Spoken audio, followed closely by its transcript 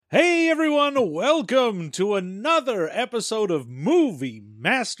everyone. Welcome to another episode of Movie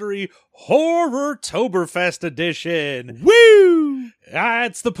Mastery Horrortoberfest edition. Woo!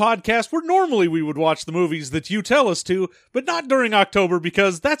 It's the podcast where normally we would watch the movies that you tell us to, but not during October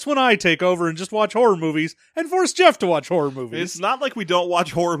because that's when I take over and just watch horror movies and force Jeff to watch horror movies. It's not like we don't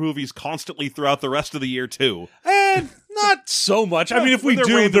watch horror movies constantly throughout the rest of the year, too. And not so much. I mean, if we They're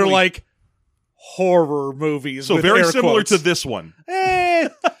do, randomly- they're like horror movies. So with very air similar quotes. to this one.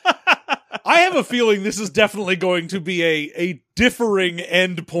 I have a feeling this is definitely going to be a differing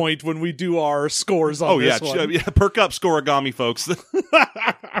end point when we do our scores on this one. Yeah, perk up Scorigami, folks.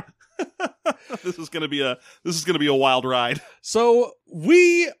 This is gonna be a wild ride. So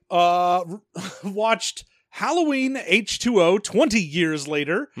we watched Halloween H2O 20 years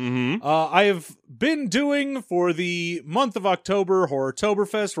later. Mm-hmm. I have been doing for the month of October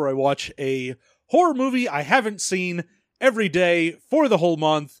Horrortoberfest, where I watch a horror movie I haven't seen every day for the whole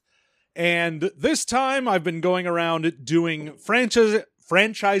month. And this time I've been going around doing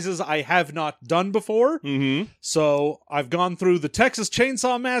franchises I have not done before. Mm-hmm. So I've gone through the Texas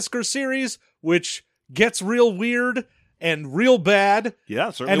Chainsaw Massacre series, which gets real weird and real bad.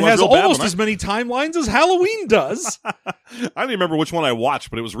 Yeah, certainly. And was has real bad almost when as many timelines as Halloween does. I don't even remember which one I watched,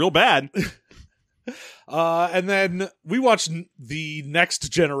 but it was real bad. And then we watched the Next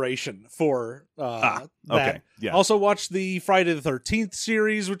Generation for that. Okay, yeah. Also watched the Friday the 13th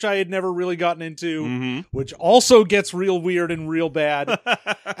series, which I had never really gotten into, Mm-hmm. which also gets real weird and real bad.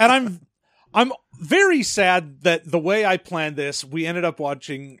 And I'm very sad that the way I planned this, we ended up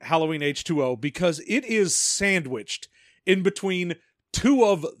watching Halloween H2O because it is sandwiched in between two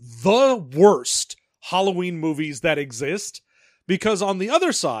of the worst Halloween movies that exist. Because on the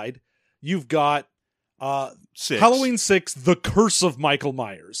other side, you've got 6. Halloween 6, The Curse of Michael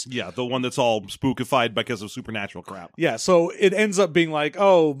Myers. Yeah, the one that's all spookified because of supernatural crap. Yeah, so it ends up being like,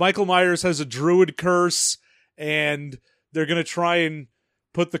 oh, Michael Myers has a druid curse, and they're going to try and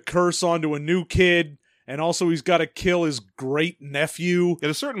put the curse onto a new kid, and also he's got to kill his great-nephew. At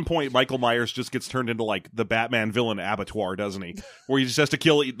a certain point, Michael Myers just gets turned into, like, the Batman villain abattoir, doesn't he? Where he just has to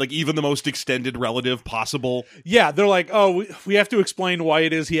kill, like, even the most extended relative possible. Yeah, they're like, oh, we have to explain why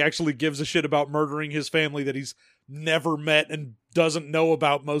it is he actually gives a shit about murdering his family that he's never met and doesn't know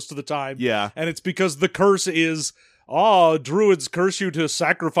about most of the time. Yeah. And it's because the curse is, druids curse you to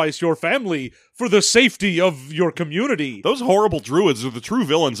sacrifice your family for the safety of your community. Those horrible druids are the true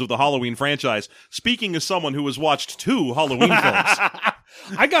villains of the Halloween franchise. Speaking as someone who has watched 2 Halloween films.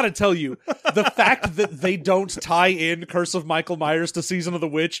 I gotta tell you, the fact that they don't tie in Curse of Michael Myers to Season of the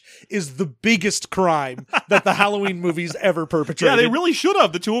Witch is the biggest crime that the Halloween movies ever Yeah, perpetrated. they really should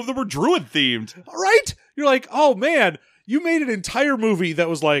have. The 2 of them were druid themed. Right? You're like, oh man, you made an entire movie that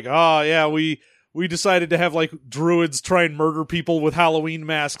was like, we decided to have like druids try and murder people with Halloween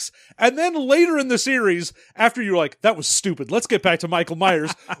masks. And then later in the series, after you're like, that was stupid, let's get back to Michael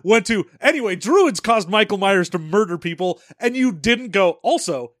Myers, went to, anyway, druids caused Michael Myers to murder people, and you didn't go,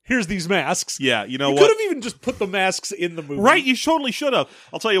 also, here's these masks. Yeah, you know You what? could have even just put the masks in the movie. Right, you totally should have.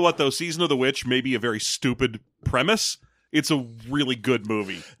 I'll tell you what, though, Season of the Witch may be a very stupid premise. It's a really good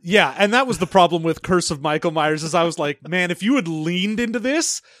movie. Yeah, and that was the problem with Curse of Michael Myers, is I was like, man, if you had leaned into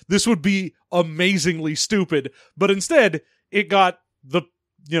this would be amazingly stupid. But instead, it got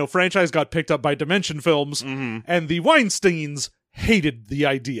franchise got picked up by Dimension Films, and the Weinsteins hated the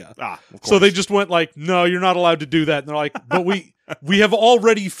idea. Of course. So they just went like, no, you're not allowed to do that. And they're like, but we have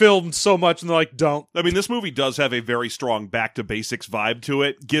already filmed so much, and they're like, don't. I mean, this movie does have a very strong back-to-basics vibe to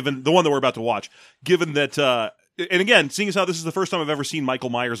it, given the one that we're about to watch, given that... and again, seeing as how this is the first time I've ever seen Michael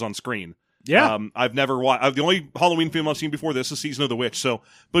Myers on screen. Yeah. I've never watched... the only Halloween film I've seen before this is Season of the Witch,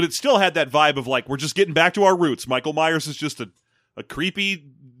 but it still had that vibe of, like, we're just getting back to our roots. Michael Myers is just a creepy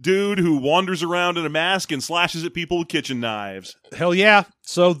dude who wanders around in a mask and slashes at people with kitchen knives. Hell yeah.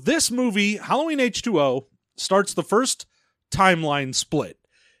 So this movie, Halloween H2O, starts the first timeline split.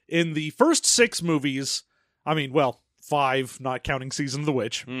 In the first 6 movies, 5, not counting Season of the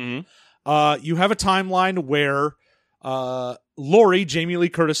Witch, Mm-hmm. you have a timeline where Laurie, Jamie Lee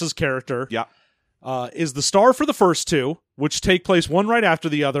Curtis's character, Yeah. is the star for the first 2, which take place one right after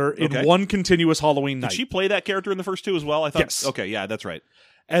the other in Okay. one continuous Halloween night. Did she play that character in the first 2 as well? I thought. Yes. Okay, yeah, that's right.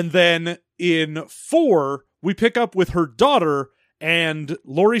 And then in 4, we pick up with her daughter, and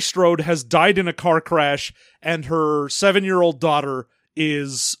Laurie Strode has died in a car crash, and her 7-year-old daughter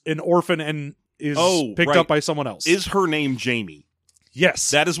is an orphan and is picked right. up by someone else. Is her name Jamie?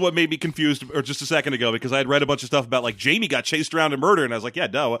 Yes. That is what made me confused just a second ago, because I had read a bunch of stuff about, like, Jamie got chased around and murdered, and I was like, yeah,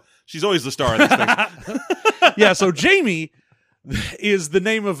 duh, she's always the star of this thing. Yeah, so Jamie is the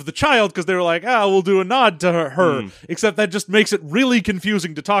name of the child because they were like, we'll do a nod to her. Except that just makes it really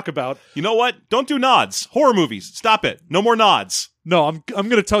confusing to talk about. You know what? Don't do nods. Horror movies. Stop it. No more nods. No, I'm going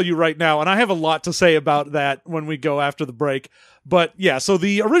to tell you right now, and I have a lot to say about that when we go after the break. But yeah, so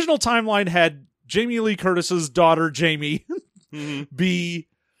the original timeline had Jamie Lee Curtis's daughter, Jamie, be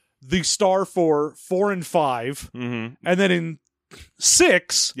the star for 4 and 5. And then in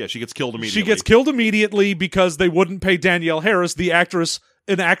 6... Yeah, she gets killed immediately. She gets killed immediately because they wouldn't pay Danielle Harris, the actress,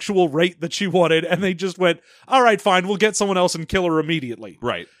 an actual rate that she wanted, and they just went, all right, fine, we'll get someone else and kill her immediately.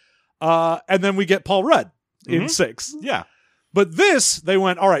 Right. And then we get Paul Rudd in 6. Yeah. But this, they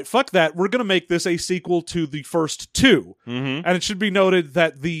went, all right, fuck that. We're going to make this a sequel to the first 2. And it should be noted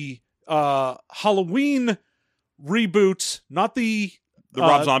that the Halloween reboot, not the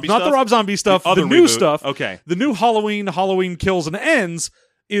Rob Zombie stuff? Not the Rob Zombie stuff, the new reboot. stuff. Okay. The new Halloween Kills and Ends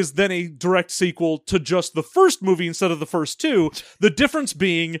is then a direct sequel to just the first movie instead of the first 2. The difference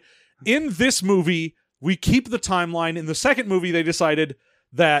being, in this movie, we keep the timeline. In the second movie, they decided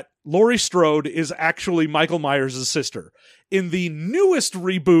that Laurie Strode is actually Michael Myers' sister. In the newest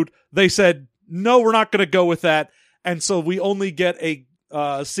reboot, they said, no, we're not going to go with that. And so we only get a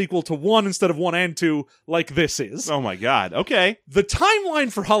sequel to 1 instead of 1 and 2, like this is. Oh my God. Okay. The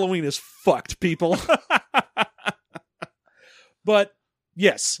timeline for Halloween is fucked, people. But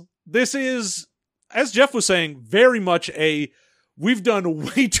yes, this is, as Jeff was saying, very much we've done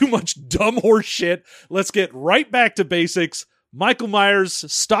way too much dumb horse shit. Let's get right back to basics. Michael Myers,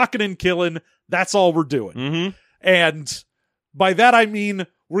 stalking and killing. That's all we're doing. And by that, I mean,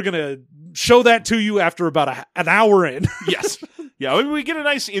 we're going to show that to you after about an hour in. Yes. Yeah, I mean, we get a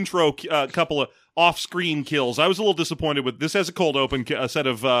nice intro, couple of off-screen kills. I was a little disappointed with this. Has a cold open set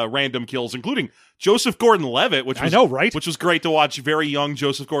of random kills, including Joseph Gordon-Levitt, which was, I know, right? Which was great to watch. Very young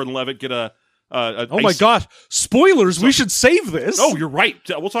Joseph Gordon-Levitt get a my God. Spoilers. We should save this. Oh, you're right.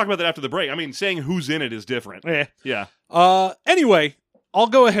 We'll talk about that after the break. I mean, saying who's in it is different. Yeah. Anyway, I'll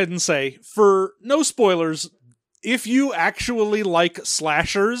go ahead and say, for no spoilers, if you actually like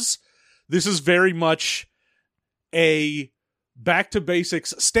slashers, this is very much a back to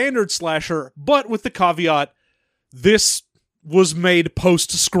basics standard slasher, but with the caveat, this was made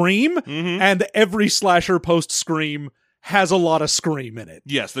post-Scream, and every slasher post-Scream has a lot of Scream in it.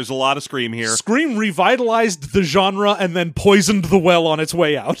 Yes, there's a lot of Scream here. Scream revitalized the genre and then poisoned the well on its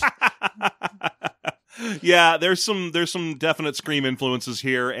way out. Yeah, there's some definite Scream influences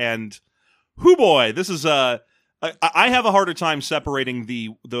here, and hoo boy, this is I have a harder time separating the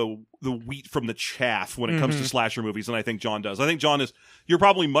wheat from the chaff when it comes to slasher movies than I think John does. I think John you're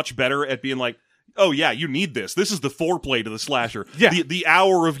probably much better at being like, oh yeah, you need this. This is the foreplay to the slasher. Yeah. The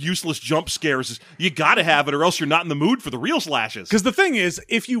hour of useless jump scares, you gotta have it or else you're not in the mood for the real slashes. Because the thing is,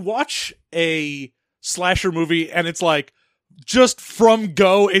 if you watch a slasher movie and it's like, just from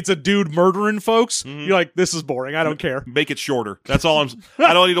go, it's a dude murdering folks, you're like, this is boring. I don't care. Make it shorter. That's all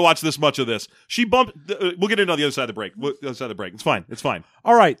I don't need to watch this much of this. She bumped, we'll get into on the other side of the break. It's fine. It's fine.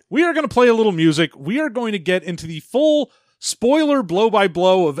 All right. We are going to play a little music. We are going to get into the full spoiler blow by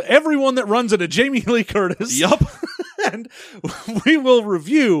blow of everyone that runs into Jamie Lee Curtis. Yup. And we will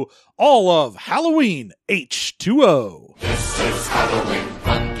review all of Halloween H2O. This is Halloween,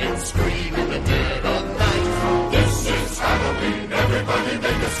 pumpkin scream in the dead of night. This is Halloween, everybody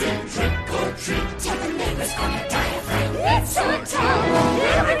make a scene, trick or treat. Tell the neighbors gonna die of rain. It's our town,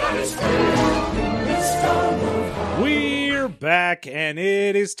 everybody's free. It's time of Halloween. We're back, and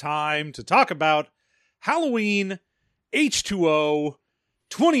it is time to talk about Halloween H2O.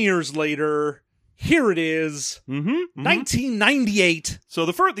 20 years later, here it is, 1998. So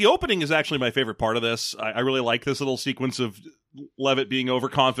the opening is actually my favorite part of this. I really like this little sequence of Levitt being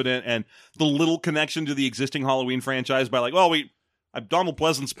overconfident and the little connection to the existing Halloween franchise by like, well, Donald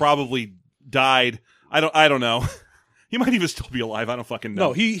Pleasance probably died. I don't know. He might even still be alive. I don't fucking know.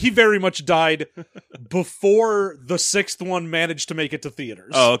 No, he very much died before the 6th one managed to make it to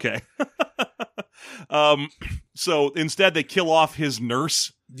theaters. Oh, okay. So instead they kill off his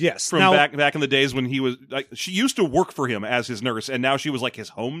nurse. Yes. From back in the days when he was like, she used to work for him as his nurse, and now she was like his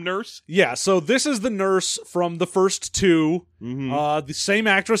home nurse. Yeah, so this is the nurse from the first 2. The same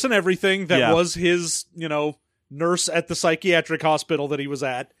actress and everything that was his, nurse at the psychiatric hospital that he was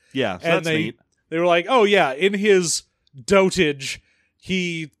at. Yeah, so and that's neat. They were like, oh yeah, in his dotage,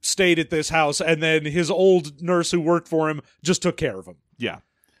 he stayed at this house, and then his old nurse who worked for him just took care of him. Yeah.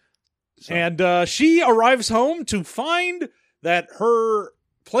 So. And she arrives home to find that her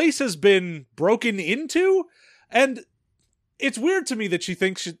place has been broken into, and it's weird to me that she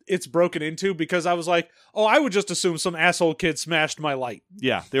thinks it's broken into, because I was like, oh, I would just assume some asshole kid smashed my light.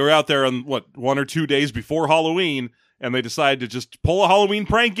 Yeah, they were out there on 1 or 2 days before Halloween, and they decided to just pull a Halloween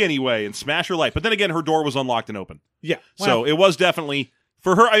prank anyway and smash her light. But then again, her door was unlocked and open. Yeah. So it was definitely,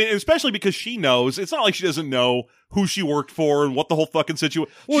 for her, especially because she knows, it's not like she doesn't know who she worked for and what the whole fucking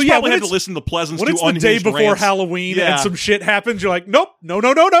situation. Well, She yeah, probably when had to listen to Pleasance when do it's the unhinged day before rants. Halloween Yeah. and some shit happens, you're like, nope, no.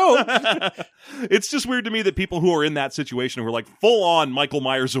 It's just weird to me that people who are in that situation who are like full on Michael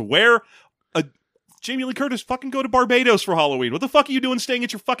Myers aware. Jamie Lee Curtis, fucking go to Barbados for Halloween. What the fuck are you doing staying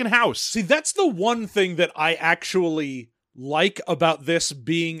at your fucking house? See, that's the one thing that I actually like about this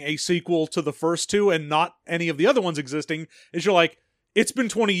being a sequel to the first two and not any of the other ones existing, is you're like, it's been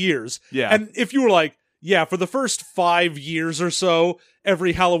 20 years. Yeah. And if you were like, yeah, for the first 5 years or so,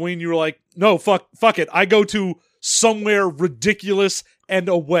 every Halloween, you were like, no, fuck it. I go to somewhere ridiculous and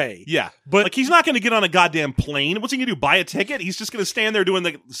away. Yeah. But Like, he's not going to get on a goddamn plane. What's he going to do? Buy a ticket? He's just going to stand there doing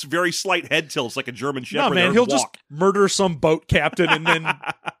the very slight head tilts like a German shepherd. no, man, and he'll walk. just murder some boat captain and then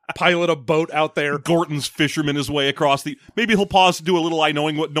pilot a boat out there. Gorton's fisherman his way across the. Maybe he'll pause to do a little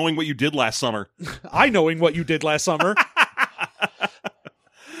knowing what you did last summer. I knowing what you did last summer.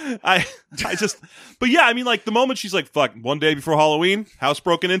 I just, but yeah, I mean, like the moment she's like, "Fuck," one day before Halloween, house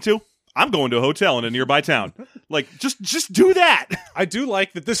broken into. I'm going to a hotel in a nearby town. Like, just do that. I do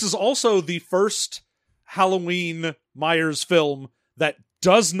like that this is also the first Halloween Myers film that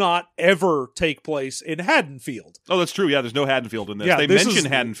does not ever take place in Haddonfield. Oh, that's true. Yeah, there's no Haddonfield in this. Yeah, they this mention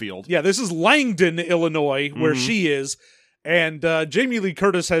is- Haddonfield. Yeah, this is Langdon, Illinois, where she is, and Jamie Lee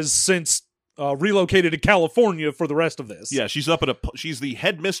Curtis has since relocated to California for the rest of this. Yeah, she's up at she's the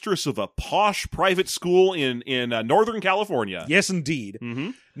headmistress of a posh private school in Northern California. Yes, indeed. Mm-hmm.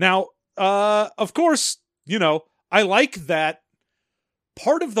 Now, of course, I like that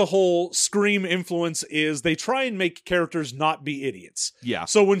part of the whole Scream influence is they try and make characters not be idiots. Yeah.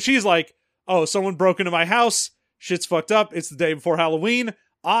 So when she's like, oh, someone broke into my house, shit's fucked up, it's the day before Halloween,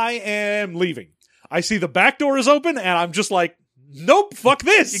 I am leaving. I see the back door is open, and I'm just like, nope, fuck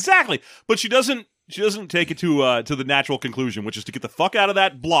this. Exactly. But she doesn't take it to the natural conclusion, which is to get the fuck out of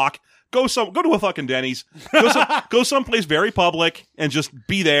that block, go to a fucking Denny's, go someplace very public and just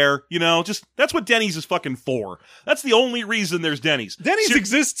be there, just that's what Denny's is fucking for. That's the only reason there's Denny's. Denny's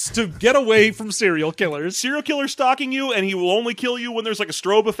exists to get away from serial killers. Serial killer stalking you, and he will only kill you when there's like a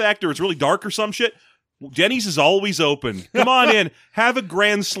strobe effect or it's really dark or some shit. Denny's is always open. Come on in. Have a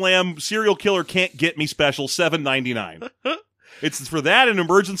Grand Slam serial killer can't get me special, $7.99. It's for that and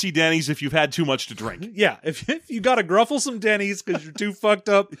emergency Denny's if you've had too much to drink. Yeah, if you got to gruffle some Denny's because you're too fucked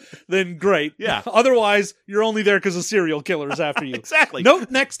up, then great. Yeah. Otherwise, you're only there because of serial killers after you. Exactly. Note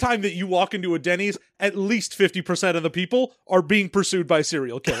next time that you walk into a Denny's, at least 50% of the people are being pursued by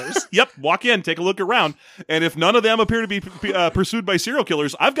serial killers. Yep, walk in, take a look around, and if none of them appear to be pursued by serial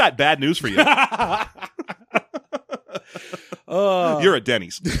killers, I've got bad news for you. You're at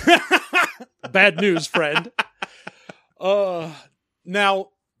Denny's. Bad news, friend. Now,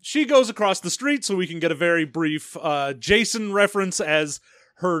 she goes across the street so we can get a very brief Jason reference as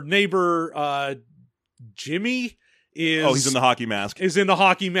her neighbor Jimmy is... Oh, he's in the hockey mask. Is in the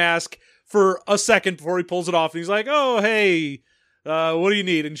hockey mask for a second before he pulls it off. And he's like, oh, hey, what do you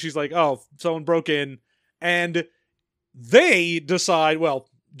need? And she's like, oh, someone broke in. And they decide, well,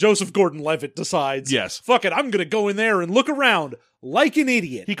 Joseph Gordon-Levitt decides, Yes. fuck it, I'm going to go in there and look around like an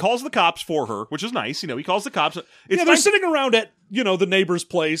idiot. He calls the cops for her, which is nice. He calls the cops. They're nice. sitting around at, the neighbor's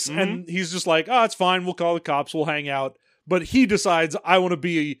place, and he's just like, oh, it's fine, we'll call the cops, we'll hang out. But he decides, I want to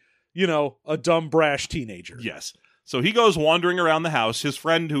be, a dumb, brash teenager. Yes. So he goes wandering around the house. His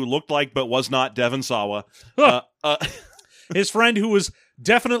friend who looked like but was not Devon Sawa. His friend who was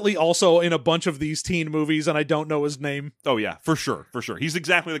definitely also in a bunch of these teen movies, and I don't know his name. Oh, yeah, for sure. He's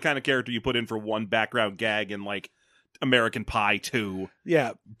exactly the kind of character you put in for one background gag in, like, American Pie 2.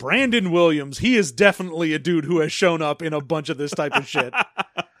 Yeah, Brandon Williams. He is definitely a dude who has shown up in a bunch of this type of shit.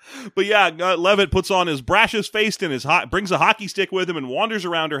 But yeah, Levitt puts on his brashest face and brings a hockey stick with him and wanders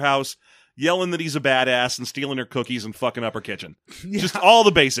around her house, yelling that he's a badass and stealing her cookies and fucking up her kitchen. Yeah. Just all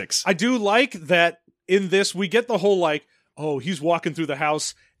the basics. I do like that in this, we get the whole, like, oh, he's walking through the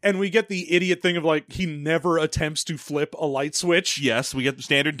house, and we get the idiot thing of, like, he never attempts to flip a light switch. Yes, we get the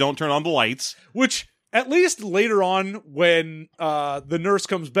standard don't turn on the lights. Which, at least later on, when the nurse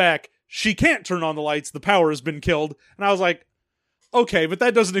comes back, she can't turn on the lights, the power has been killed. And I was like, okay, but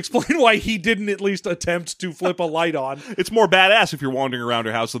that doesn't explain why he didn't at least attempt to flip a light on. It's more badass if you're wandering around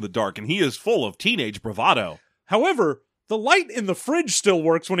her house in the dark, and he is full of teenage bravado. However, the light in the fridge still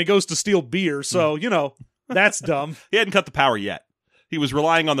works when he goes to steal beer, so, that's dumb. He hadn't cut the power yet. He was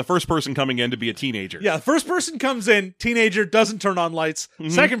relying on the first person coming in to be a teenager. Yeah, first person comes in, teenager, doesn't turn on lights.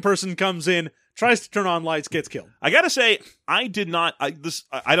 Second person comes in, tries to turn on lights, gets killed. I gotta say, I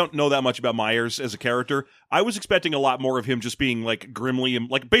don't know that much about Myers as a character. I was expecting a lot more of him just being like grimly,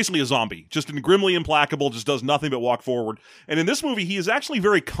 like basically a zombie, just grimly implacable, just does nothing but walk forward. And in this movie, he is actually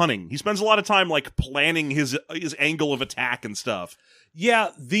very cunning. He spends a lot of time like planning his angle of attack and stuff. Yeah,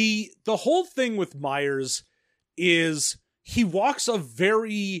 the whole thing with Myers is he walks a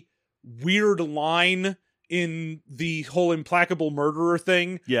very weird line in the whole implacable murderer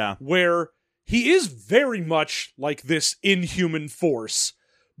thing. Yeah. Where he is very much like this inhuman force,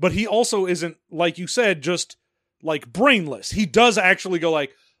 but he also isn't, like you said, just like brainless. He does actually go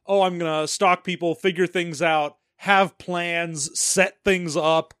like, oh, I'm gonna stalk people, figure things out, have plans, set things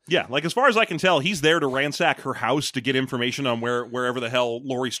up. Yeah, like as far as I can tell, he's there to ransack her house to get information on wherever the hell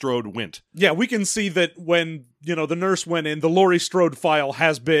Laurie Strode went. Yeah, we can see that when, the nurse went in, the Laurie Strode file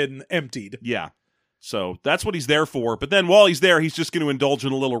has been emptied. Yeah. So that's what he's there for. But then while he's there, he's just going to indulge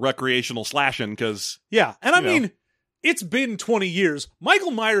in a little recreational slashing because... Yeah, and I mean, it's been 20 years. Michael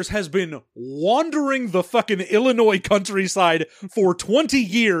Myers has been wandering the fucking Illinois countryside for 20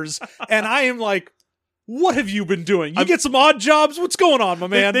 years, and I am like, what have you been doing? You get some odd jobs? What's going on, my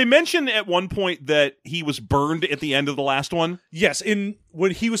man? They mentioned at one point that he was burned at the end of the last one. Yes,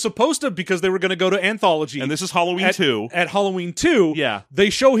 when he was supposed to, because they were going to go to Anthology. And this is Halloween 2. At Halloween 2, yeah, they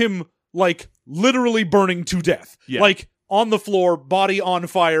show him, like, literally burning to death. Yeah. Like, on the floor, body on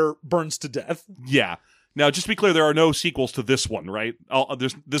fire, burns to death. Yeah. Now, just to be clear, there are no sequels to this one, right?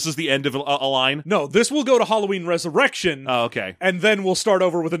 This is the end of a line? No, this will go to Halloween Resurrection. Oh, okay. And then we'll start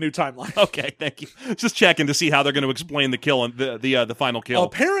over with a new timeline. Okay, thank you. Just checking to see how they're going to explain the kill and the final kill.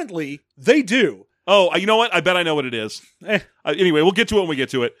 Apparently, they do. Oh, you know what? I bet I know what it is. Anyway, we'll get to it when we get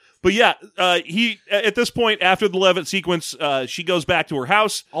to it. But yeah, he at this point after the Levitt sequence, she goes back to her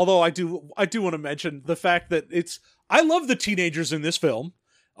house. Although I do want to mention the fact that I love the teenagers in this film.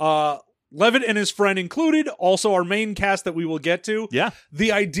 Levitt and his friend included, also our main cast that we will get to. Yeah.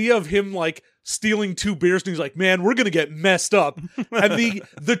 The idea of him like stealing 2 beers and he's like, man, we're going to get messed up. And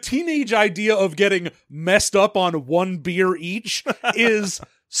the teenage idea of getting messed up on 1 beer each is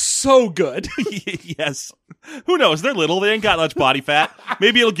so good. Yes. Who knows? They're little. They ain't got much body fat.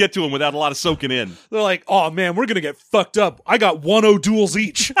 Maybe it'll get to them without a lot of soaking in. They're like, oh man, we're going to get fucked up. I got 1 O'Douls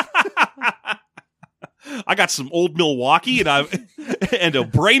each. I got some old Milwaukee and a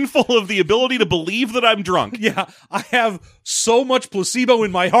brain full of the ability to believe that I'm drunk. Yeah, I have so much placebo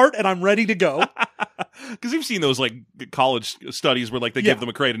in my heart and I'm ready to go. Because you've seen those like college studies where like they give them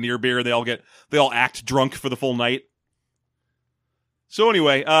a crate of near beer and they all act drunk for the full night. So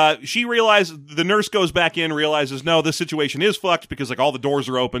anyway, the nurse goes back in, realizes, no, this situation is fucked because like all the doors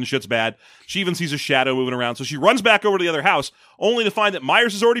are open, shit's bad. She even sees a shadow moving around. So she runs back over to the other house, only to find that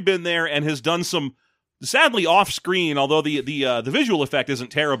Myers has already been there and has done some, sadly off-screen, although the visual effect isn't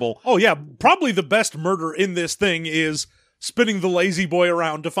terrible. Oh yeah, probably the best murder in this thing is spinning the lazy boy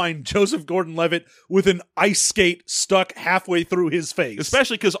around to find Joseph Gordon-Levitt with an ice skate stuck halfway through his face.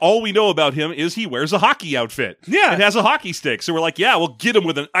 Especially because all we know about him is he wears a hockey outfit. Yeah. And has a hockey stick. So we're like, yeah, we'll get him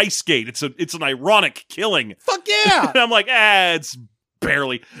with an ice skate. It's an ironic killing. Fuck yeah! And I'm like, it's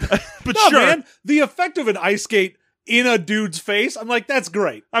barely. But no, sure. Man, the effect of an ice skate in a dude's face, I'm like, that's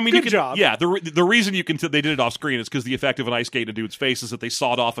great. I mean, good job. Yeah, the reason they did it off screen is because the effect of an ice skate in a dude's face is that they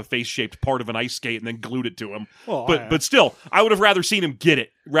sawed off a face-shaped part of an ice skate and then glued it to him. Well, but still, I would have rather seen him get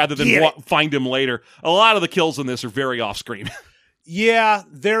it rather than find him later. A lot of the kills in this are very off screen. Yeah,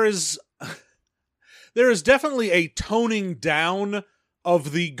 there is definitely a toning down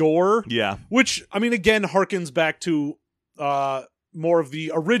of the gore. Yeah, which I mean, again, harkens back to more of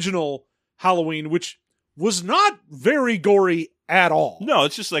the original Halloween, which was not very gory at all. No,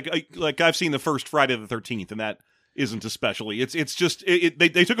 it's just like I've seen the first Friday the 13th, and that isn't especially. It's just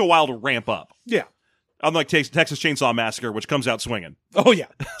they took a while to ramp up. Yeah, unlike Texas Chainsaw Massacre, which comes out swinging. Oh yeah.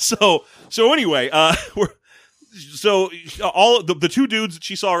 So anyway, all the 2 dudes that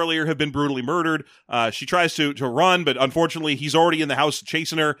she saw earlier have been brutally murdered. She tries to run, but unfortunately, he's already in the house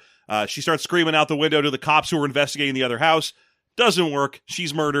chasing her. She starts screaming out the window to the cops who are investigating the other house. Doesn't work.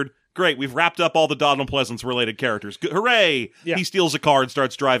 She's murdered. Great, we've wrapped up all the Donald Pleasance-related characters. Hooray! Yeah. He steals a car and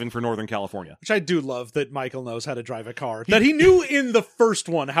starts driving for Northern California. Which I do love that Michael knows how to drive a car. That he knew in the first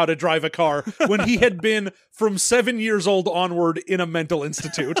one how to drive a car when he had been from 7 years old onward in a mental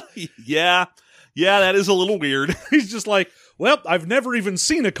institute. Yeah, that is a little weird. He's just like, well, I've never even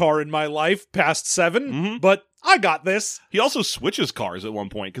seen a car in my life past 7, but I got this. He also switches cars at one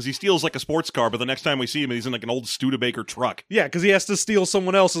point because he steals like a sports car, but the next time we see him, he's in like an old Studebaker truck. Yeah, because he has to steal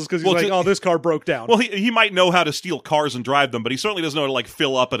someone else's because he's oh, this car broke down. Well, he might know how to steal cars and drive them, but he certainly doesn't know how to like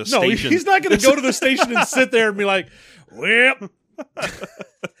fill up at a station. He's not going to go to the station and sit there and be like, well,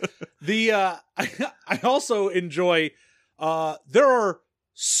 I also enjoy. There are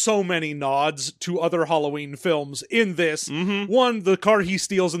so many nods to other Halloween films in this. Mm-hmm. One, the car he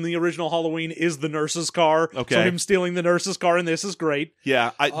steals in the original Halloween is the nurse's car. Okay. So him stealing the nurse's car in this is great.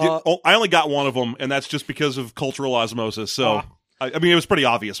 Yeah, I only got one of them, and that's just because of cultural osmosis. So, I mean, it was a pretty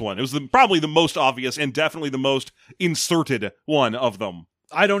obvious one. It was probably the most obvious and definitely the most inserted one of them.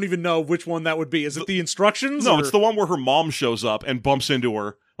 I don't even know which one that would be. Is it the instructions? No, or- it's the one where her mom shows up and bumps into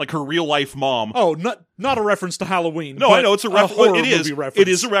her, like her real life mom. Oh, not a reference to Halloween. No, but I know it's a horror it is. movie reference.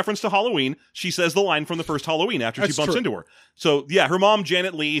 It is a reference to Halloween. She says the line from the first Halloween after That's she bumps true. into her. So yeah, her mom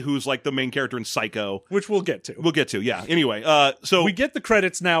Janet Leigh, who's like the main character in Psycho. Which we'll get to. We'll get to. Yeah. Anyway, so We get the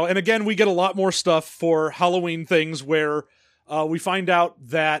credits now, and again, we get a lot more stuff for Halloween things where we find out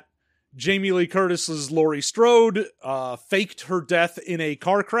that Jamie Lee Curtis's Laurie Strode faked her death in a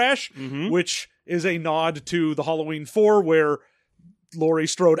car crash, Mhm. which is a nod to the Halloween 4 where Laurie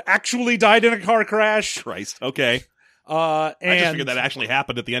Strode actually died in a car crash. Christ. Okay. And I just figured that actually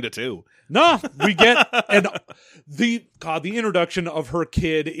happened at the end of 2. no, we get and the introduction of her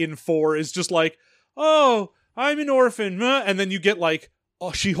kid in 4 is just like, oh, I'm an orphan, meh. And then you get like,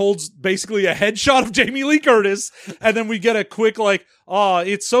 oh, she holds basically a headshot of Jamie Lee Curtis, and then we get a quick like, oh,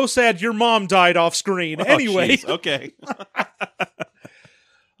 it's so sad your mom died off screen. Anyway, jeez. Okay.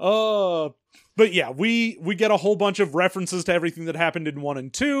 but yeah, we get a whole bunch of references to everything that happened in 1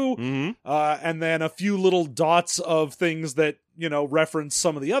 and 2, Mm-hmm. and then a few little dots of things that, reference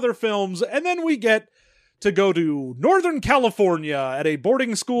some of the other films, and then we get to go to Northern California at a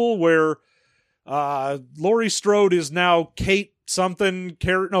boarding school where Laurie Strode is now Kate something,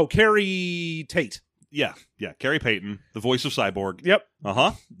 Carrie Tate. Yeah. Carrie Payton, the voice of Cyborg. Yep.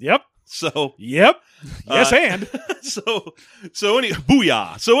 Uh-huh. Yep. So Yes, and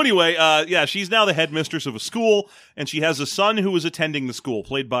booyah. So anyway, yeah, she's now the headmistress of a school, and she has a son who is attending the school,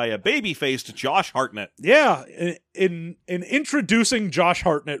 played by a baby-faced Josh Hartnett. yeah, in an introducing Josh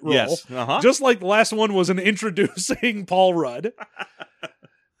Hartnett role. Yes. Uh-huh. Just like the last one was an introducing Paul Rudd.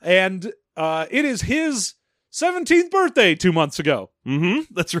 And it is his 17th birthday 2 months ago.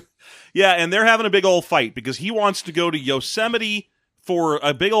 Mm-hmm. That's right. Yeah, and they're having a big old fight because he wants to go to Yosemite for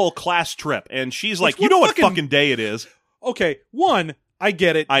a big old class trip, and she's like, what you know what fucking- fucking day it is? Okay, one, I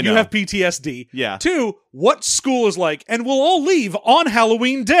get it. I You know. have PTSD. Yeah. Two, what school is like, and we'll all leave on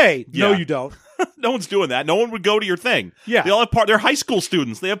Halloween Day. No, Yeah. you don't. No one's doing that. No one would go to your thing. Yeah. They all have they're high school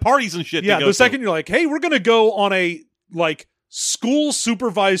students. They have parties and shit Yeah, to go the to. second you're like, hey, we're going to go on a, school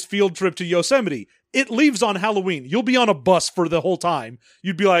supervised field trip to Yosemite. It leaves on Halloween. You'll be on a bus for the whole time.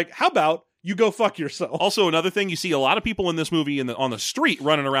 You'd be like, how about you go fuck yourself? Also, another thing, you see a lot of people in this movie on the street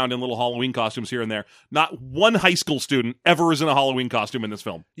running around in little Halloween costumes here and there. Not one high school student ever is in a Halloween costume in this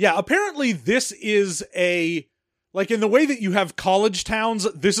film. Yeah, apparently this is in the way that you have college towns,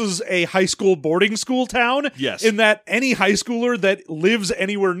 this is a high school boarding school town. Yes. In that any high schooler that lives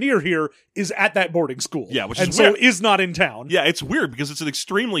anywhere near here is at that boarding school. Yeah, which and is so weird. is not in town. Yeah, it's weird because it's an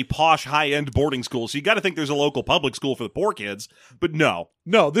extremely posh, high-end boarding school, so you got to think there's a local public school for the poor kids, but no.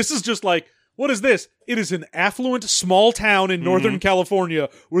 No, this is just like, what is this? It is an affluent small town in Northern California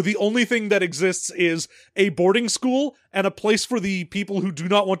where the only thing that exists is a boarding school and a place for the people who do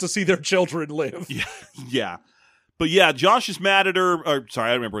not want to see their children live. Yeah. But yeah, Josh is mad at her. Or, sorry,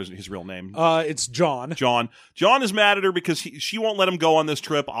 I don't remember his real name. It's John. John is mad at her because she won't let him go on this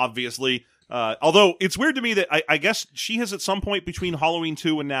trip, obviously. Although it's weird to me that I guess she has at some point between Halloween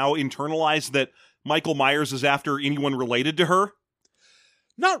 2 and now internalized that Michael Myers is after anyone related to her.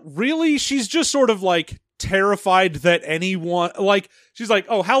 Not really. She's just sort of terrified that anyone, she's like,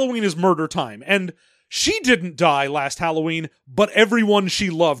 oh, Halloween is murder time. And she didn't die last Halloween, but everyone she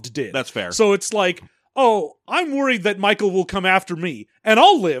loved did. That's fair. So it's like, oh, I'm worried that Michael will come after me, and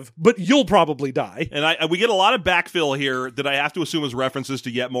I'll live, but you'll probably die. And we get a lot of backfill here that I have to assume is references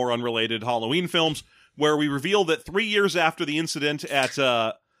to yet more unrelated Halloween films, where we reveal that 3 years after the incident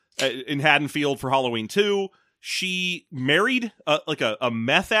in Haddonfield for Halloween 2, she married a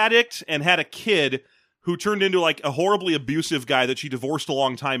meth addict and had a kid who turned into a horribly abusive guy that she divorced a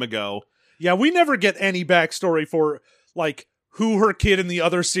long time ago. Yeah, we never get any backstory for, who her kid in the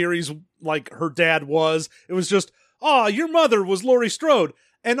other series, her dad was. It was just, your mother was Laurie Strode,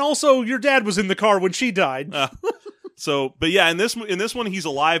 and also your dad was in the car when she died. But yeah, in this one he's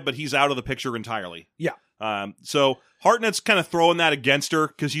alive, but he's out of the picture entirely. Yeah. So Hartnett's kind of throwing that against her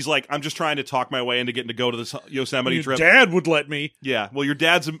because he's like, I'm just trying to talk my way into getting to go to this Yosemite Your trip. dad would let me. Yeah, well, your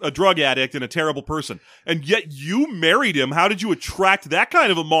dad's a drug addict and a terrible person, and yet you married him. How did you attract that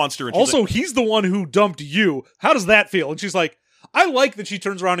kind of a monster? And she's Also, he's the one who dumped you. How does that feel? And she's like, I like that she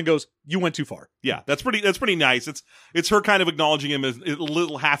turns around and goes, "You went too far." Yeah, that's pretty nice. It's her kind of acknowledging him as a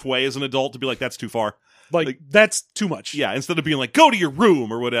little halfway as an adult to be like, that's too far. Like that's too much. Yeah, instead of being like, go to your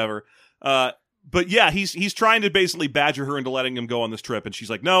room or whatever. But yeah, he's trying to basically badger her into letting him go on this trip, and she's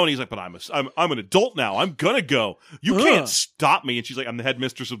like, no, and he's like, but I'm an adult now. I'm gonna go. You can't stop me. And she's like, I'm the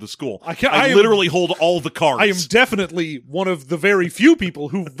headmistress of the school. I literally hold all the cards. I am definitely one of the very few people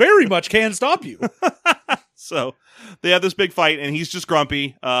who very much can stop you. So they have this big fight, and he's just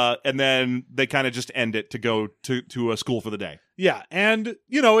grumpy, and then they kind of just end it to go to a school for the day. Yeah, and,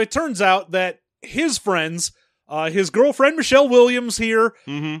 it turns out that his friends, his girlfriend, Michelle Williams here,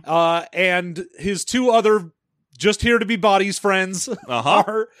 and his two other just here to be bodies friends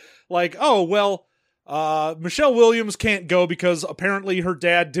are like, oh, well, Michelle Williams can't go because apparently her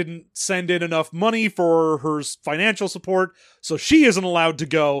dad didn't send in enough money for her financial support, so she isn't allowed to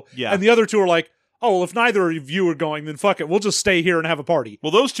go. Yeah. And the other two are like, oh, well, if neither of you are going, then fuck it. We'll just stay here and have a party.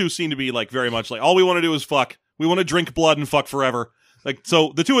 Well, those two seem to be like very much like, all we want to do is fuck. We want to drink blood and fuck forever. Like,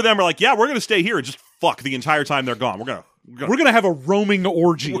 so the two of them are like, yeah, we're going to stay here and just fuck the entire time they're gone. We're going to have a roaming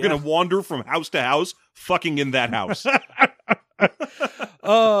orgy. We're going to wander from house to house, fucking in that house.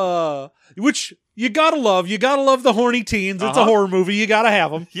 Which you gotta love. You gotta love the horny teens. It's a horror movie. You gotta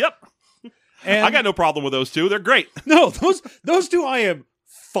have them. Yep. And I got no problem with those two. They're great. No, those two I am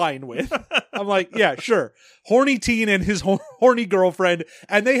fine with. I'm like, yeah, sure. Horny teen and his horny girlfriend,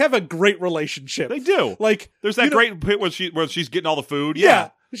 and they have a great relationship. They do. Like, there's that great bit where she's getting all the food. Yeah.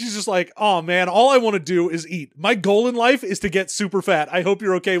 She's just like, oh man, all I want to do is eat. My goal in life is to get super fat. I hope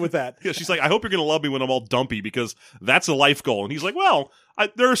you're okay with that. Yeah, she's like, I hope you're going to love me when I'm all dumpy because that's a life goal. And he's like, well,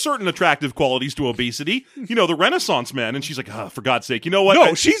 there are certain attractive qualities to obesity. The Renaissance man. And she's like, oh, for God's sake, you know what?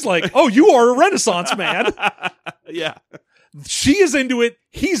 No, she's like, oh, you are a Renaissance man. Yeah. She is into it.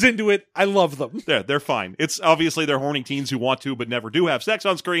 He's into it. I love them. They're fine. It's obviously they're horny teens who want to but never do have sex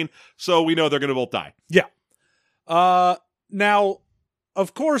on screen, so we know they're going to both die. Yeah. Now,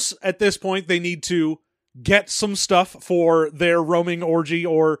 of course, at this point, they need to get some stuff for their roaming orgy,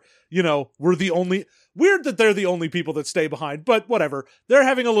 or, we're the only... Weird that they're the only people that stay behind, but whatever. They're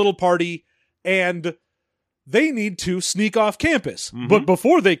having a little party, and they need to sneak off campus. Mm-hmm. But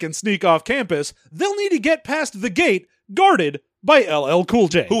before they can sneak off campus, they'll need to get past the gate guarded by LL Cool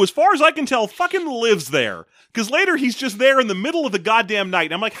J. Who, as far as I can tell, fucking lives there. Because later he's just there in the middle of the goddamn night.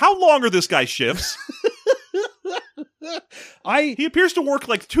 And I'm like, how long are this guy's shifts? He appears to work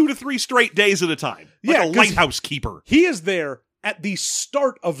like 2 to 3 straight days at a time. Like a lighthouse keeper. He is there at the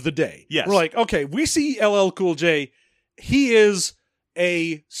start of the day. Yes. We're like, okay, we see LL Cool J. He is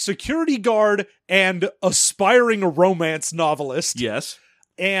a security guard and aspiring romance novelist. Yes.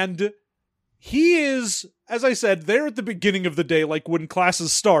 And he is, as I said, there at the beginning of the day, like when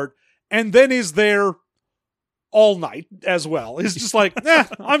classes start, and then is there all night as well. He's just like,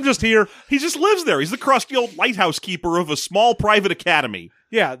 I'm just here. He just lives there. He's the crusty old lighthouse keeper of a small private academy.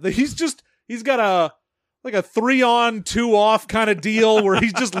 Yeah, he's got a 3-on, 2-off kind of deal where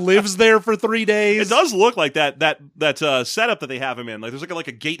he just lives there for 3 days. It does look like that setup that they have him in. Like there's like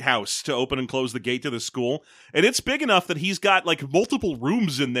a gatehouse to open and close the gate to the school, and it's big enough that he's got like multiple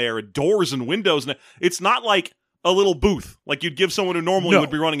rooms in there, and doors and windows, and it's not like a little booth like you'd give someone who normally would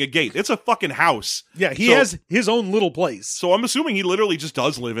be running a gate. It's a fucking house. Yeah, he has his own little place. So I'm assuming he literally just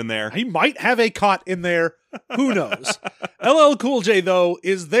does live in there. He might have a cot in there. Who knows? LL Cool J, though,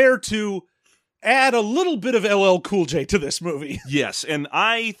 is there to add a little bit of LL Cool J to this movie. Yes, and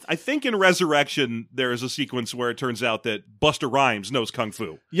I think in Resurrection there is a sequence where it turns out that Busta Rhymes knows Kung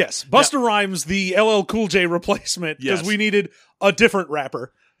Fu. Yes, Busta Rhymes, the LL Cool J replacement, because we needed a different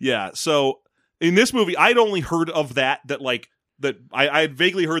rapper. Yeah, so in this movie, I'd only heard of that I had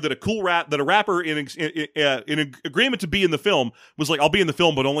vaguely heard that a rapper in agreement to be in the film was like, I'll be in the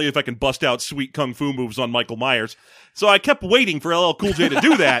film, but only if I can bust out sweet kung fu moves on Michael Myers. So I kept waiting for LL Cool J to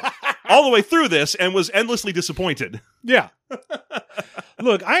do that all the way through this and was endlessly disappointed. Yeah.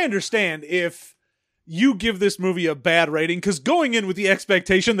 Look, I understand if you give this movie a bad rating, because going in with the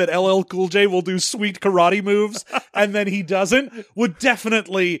expectation that LL Cool J will do sweet karate moves and then he doesn't would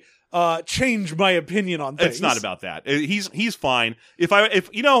definitely change my opinion on things. It's not about that. He's fine.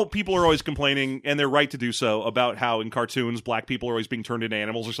 If people are always complaining, and they're right to do so, about how in cartoons black people are always being turned into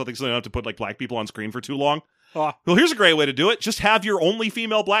animals or something, so they don't have to put like black people on screen for too long. Well, here's a great way to do it. Just have your only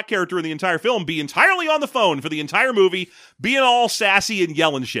female black character in the entire film be entirely on the phone for the entire movie, being all sassy and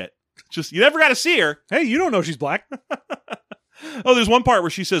yelling shit. Just, you never got to see her. Hey, you don't know she's black. Oh, there's one part where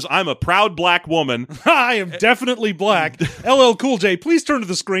she says, I'm a proud black woman. I am definitely black. LL Cool J, please turn to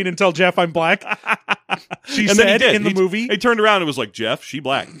the screen and tell Jeff I'm black. She And then he said did. in the movie. He turned around and was like, Jeff, she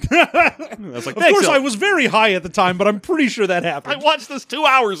black. I was like, Of thanks, course, Phil. I was very high at the time, but I'm pretty sure that I happened. watched this 2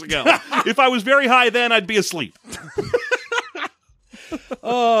 hours ago. If I was very high then, I'd be asleep.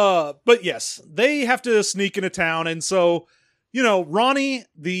 But yes, they have to sneak into town, and so, Ronnie,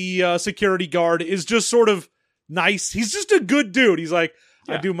 the security guard, is just sort of nice. He's just a good dude. He's like,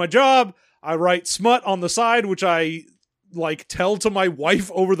 I Yeah. do my job. I write smut on the side, which I tell to my wife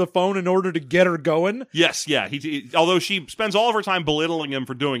over the phone in order to get her going. Yes, yeah. Although she spends all of her time belittling him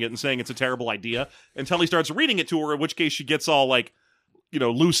for doing it and saying it's a terrible idea until he starts reading it to her, in which case she gets all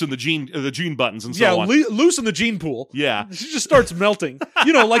loose in the gene buttons and so on. Loosen the gene pool. Yeah. She just starts melting.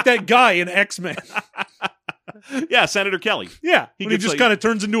 Like that guy in X-Men. Yeah, Senator Kelly. Yeah. He When he gets, just like- kind of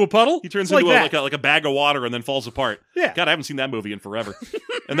turns into a puddle. He turns It's into like that. like a bag of water and then falls apart. Yeah. God, I haven't seen that movie in forever.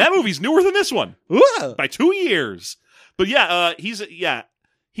 And that movie's newer than this one Ugh. by 2 years. But yeah,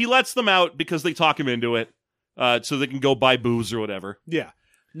 he lets them out because they talk him into it, so they can go buy booze or whatever. Yeah.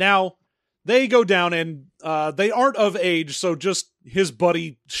 Now, they go down and they aren't of age, so just his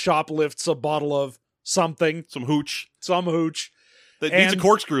buddy shoplifts a bottle of something, Some hooch. some hooch. That needs a And-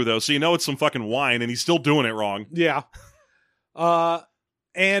 corkscrew though, so you know it's some fucking wine, and he's still doing it wrong. Yeah.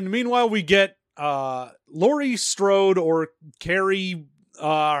 And meanwhile, we get Laurie Strode or Carrie.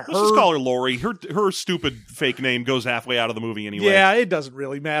 Let's just call her Lori. Her stupid fake name goes halfway out of the movie anyway. Yeah, it doesn't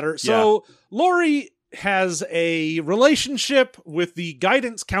really matter. So Laurie has a relationship with the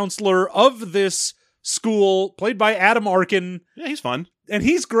guidance counselor of this school, played by Adam Arkin, Yeah, he's fun. and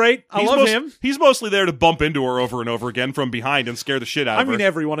he's great. I love him. He's mostly there to bump into her over and over again from behind and scare the shit out I of her. mean,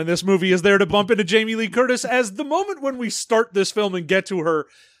 everyone in this movie is there to bump into Jamie Lee Curtis. As the moment when we start this film and get to her,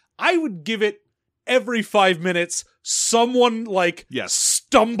 I would give it every 5 minutes, someone Yes.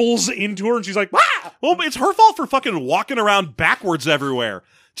 stumbles into her and she's like, ah! Well, it's her fault for fucking walking around backwards everywhere.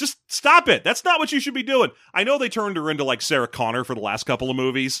 Just stop it. That's not what you should be doing. I know they turned her into like Sarah Connor for the last couple of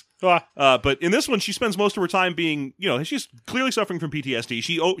movies. But in this one, she spends most of her time being, she's clearly suffering from PTSD.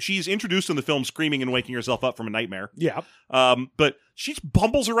 She's introduced in the film screaming and waking herself up from a nightmare. Yeah. But she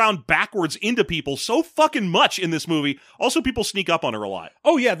bumbles around backwards into people so fucking much in this movie. Also, people sneak up on her a lot.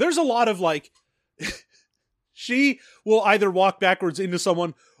 Oh, yeah. There's a lot of she will either walk backwards into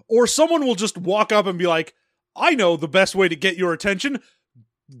someone or someone will just walk up and be like, I know the best way to get your attention.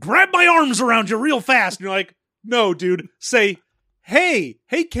 Grab my arms around you real fast. And you're like, no, dude. Say, hey,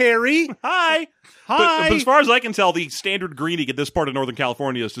 Carrie. Hi. Hi. But as far as I can tell, the standard greenie at this part of Northern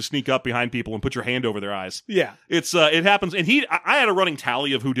California is to sneak up behind people and put your hand over their eyes. Yeah. It happens, and I had a running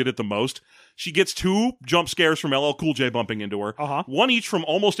tally of who did it the most. She gets 2 jump scares from LL Cool J bumping into her, Uh-huh. 1 each from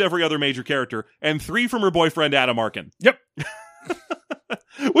almost every other major character, and 3 from her boyfriend Adam Arkin. Yep.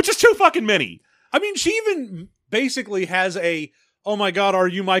 Which is too fucking many. I mean, she even basically has a, oh my God, are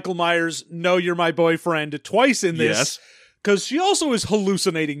you Michael Myers? No, you're my boyfriend twice in this. Yes. Because she also is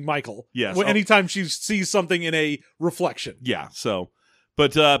hallucinating Michael. Yes. Anytime she sees something in a reflection. Yeah. So,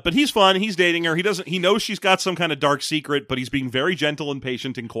 but he's fun. He's dating her. He knows she's got some kind of dark secret, but he's being very gentle and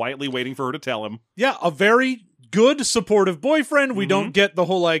patient and quietly waiting for her to tell him. Yeah, a very good, supportive boyfriend. We don't get the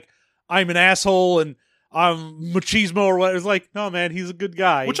whole, I'm an asshole and I'm machismo or whatever. It's like, no, man, he's a good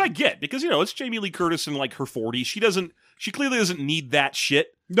guy. Which I get, because, it's Jamie Lee Curtis in, her 40s. She clearly doesn't need that shit.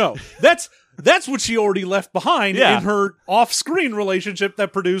 No, that's what she already left behind Yeah. in her off-screen relationship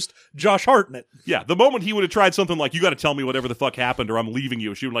that produced Josh Hartnett. Yeah, the moment he would have tried something like, you got to tell me whatever the fuck happened or I'm leaving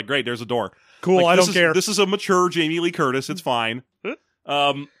you, she would be like, great, there's a door. Cool, I don't care. This is a mature Jamie Lee Curtis. It's fine.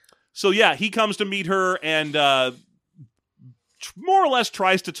 So yeah, he comes to meet her and more or less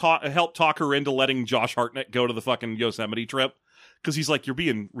tries to help talk her into letting Josh Hartnett go to the fucking Yosemite trip. Because he's like, you're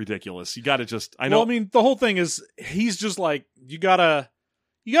being ridiculous. You got to just, I know. Well, I mean, the whole thing is, he's just like, you gotta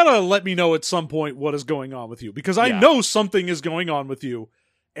let me know at some point what is going on with you. Because I Yeah. know something is going on with you.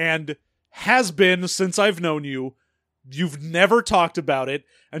 And has been since I've known you. You've never talked about it.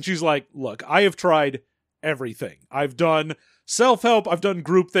 And she's like, look, I have tried everything. I've done self-help. I've done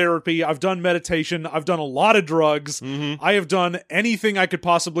group therapy. I've done meditation. I've done a lot of drugs. I have done anything I could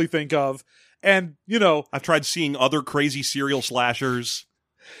possibly think of. And, I've tried seeing other crazy serial slashers.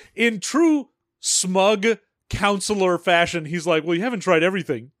 in true smug counselor fashion, he's like, well, you haven't tried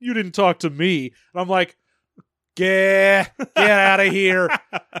everything. You didn't talk to me. And I'm like, get out of here.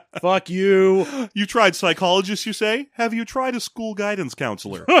 Fuck you. You tried psychologists, you say? Have you tried a school guidance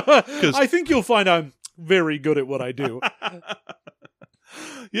counselor? I think you'll find I'm very good at what I do.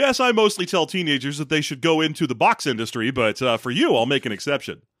 Yes, I mostly tell teenagers that they should go into the box industry, but for you, I'll make an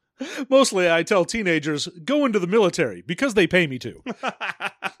exception. Mostly I tell teenagers, go into the military because they pay me to.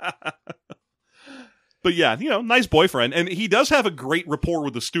 But yeah, nice boyfriend, and he does have a great rapport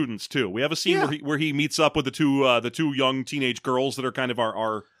with the students too. We have a scene where he meets up with the two young teenage girls that are kind of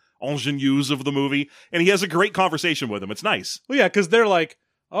our ingenues of the movie, and he has a great conversation with them. It's nice. Well, yeah, because they're like,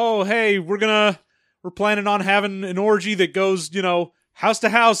 "Oh, hey, we're planning on having an orgy that goes, house to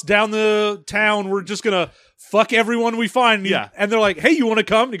house down the town. We're just gonna fuck everyone we find." And they're like, "Hey, you want to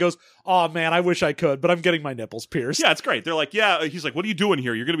come?" And he goes, "Oh man, I wish I could, but I'm getting my nipples pierced." Yeah, it's great. They're like, "Yeah." He's like, "What are you doing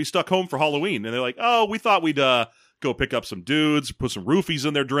here? You're gonna be stuck home for Halloween." And they're like, "Oh, we thought we'd go pick up some dudes, put some roofies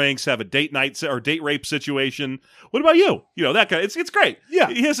in their drinks, have a date night or date rape situation. What about you?" That guy. It's great. Yeah,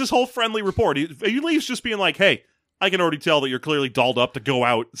 he has this whole friendly rapport. He leaves just being like, "Hey, I can already tell that you're clearly dolled up to go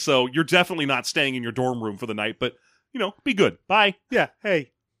out, so you're definitely not staying in your dorm room for the night, but, be good. Bye." Yeah,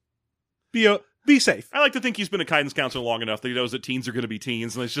 hey. Be safe. I like to think he's been a guidance counselor long enough that he knows that teens are going to be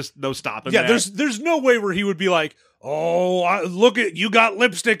teens, and there's just no stopping that. Yeah, there's no way where he would be like, "Oh, look at you got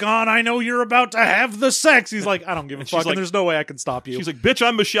lipstick on. I know you're about to have the sex." He's like, "I don't give a fuck, and there's no way I can stop you." She's like, "Bitch,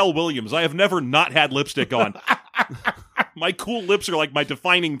 I'm Michelle Williams. I have never not had lipstick on. My cool lips are like my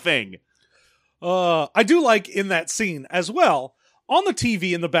defining thing." I do like in that scene as well, on the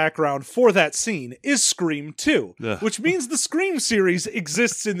TV in the background for that scene is Scream 2, which means the Scream series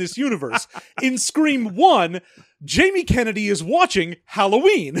exists in this universe. In Scream 1, Jamie Kennedy is watching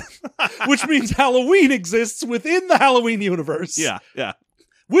Halloween, which means Halloween exists within the Halloween universe. Yeah.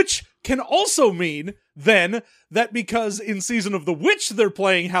 Which can also mean, then, that because in Season of the Witch they're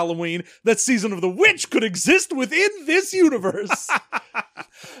playing Halloween, that Season of the Witch could exist within this universe.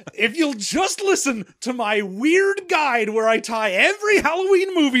 If you'll just listen to my weird guide where I tie every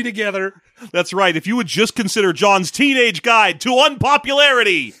Halloween movie together. That's right. If you would just consider John's teenage guide to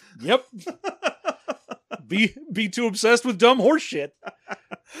unpopularity. Yep. Be too obsessed with dumb horse shit.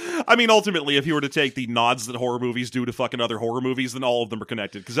 I mean, ultimately, if you were to take the nods that horror movies do to fucking other horror movies, then all of them are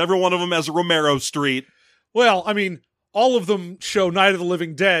connected, because every one of them has a Romero Street. Well, I mean, all of them show Night of the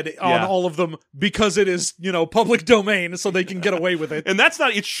Living Dead on all of them because it is, public domain, so they can get away with it. And that's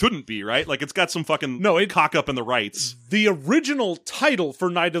not, it shouldn't be, right? Like, it's got some fucking cock up in the rights. The original title for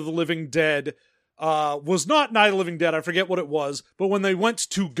Night of the Living Dead was not Night of the Living Dead, I forget what it was, but when they went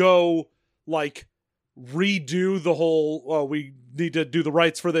to go, redo the whole, we need to do the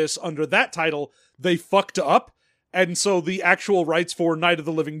rights for this under that title, they fucked up. And so the actual rights for Night of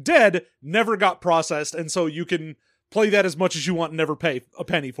the Living Dead never got processed. And so you can play that as much as you want and never pay a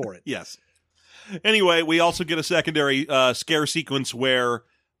penny for it. Yes. Anyway, we also get a secondary scare sequence where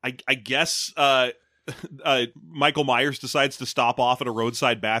I guess Michael Myers decides to stop off at a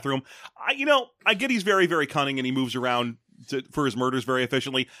roadside bathroom. I get he's very, very cunning and he moves around for his murders very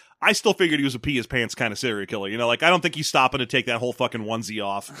efficiently. I still figured he was a pee his pants kind of serial killer. I don't think he's stopping to take that whole fucking onesie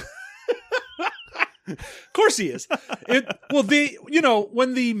off. Of course he is. When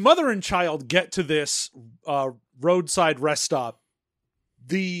the mother and child get to this roadside rest stop,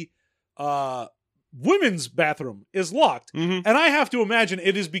 the women's bathroom is locked. Mm-hmm. And I have to imagine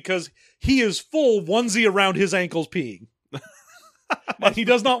it is because he is full onesie around his ankles peeing. And he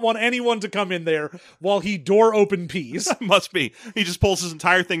does not want anyone to come in there while he door open pees. Must be. He just pulls his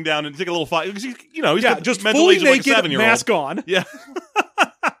entire thing down and take a little fight. He's just mental fully age of like naked, a 7-year-old. mask on. Yeah.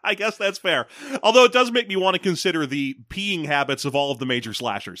 I guess that's fair. Although it does make me want to consider the peeing habits of all of the major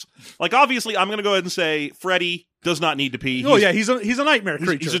slashers. Like, obviously, I'm going to go ahead and say Freddy does not need to pee. He's a nightmare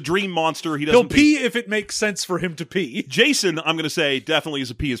creature. He's a dream monster. He'll pee if it makes sense for him to pee. Jason, I'm going to say, definitely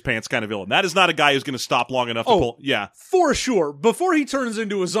is a pee his pants kind of villain. That is not a guy who's going to stop long enough to pull. Yeah. For sure. Before he turns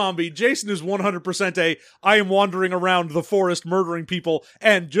into a zombie, Jason is 100% I am wandering around the forest murdering people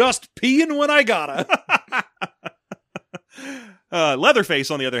and just peeing when I gotta.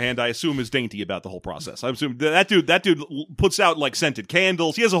 Leatherface, on the other hand, I assume is dainty about the whole process. I assume that dude puts out scented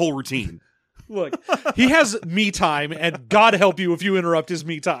candles. He has a whole routine. Look, he has me time, and God help you if you interrupt his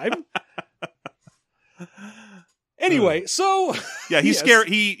me time. Anyway, so yeah, he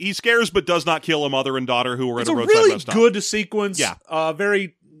scares but does not kill a mother and daughter who were at a roadside really rest stop. Good sequence. Yeah,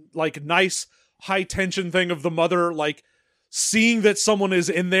 very nice high tension thing of the mother seeing that someone is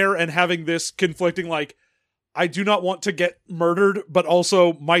in there and having this conflicting I do not want to get murdered, but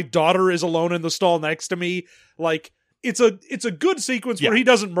also my daughter is alone in the stall next to me. It's a good sequence where he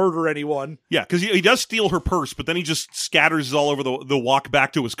doesn't murder anyone. Yeah, because he does steal her purse, but then he just scatters all over the walk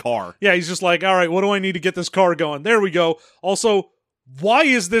back to his car. Yeah, he's just like, all right, what do I need to get this car going? There we go. Also, why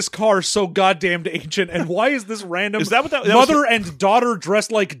is this car so goddamn ancient, and why is this random mother and daughter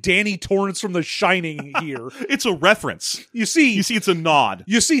dressed like Danny Torrance from The Shining here? It's a reference. You see, it's a nod.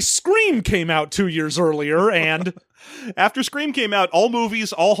 You see, Scream came out 2 years earlier, and after Scream came out, all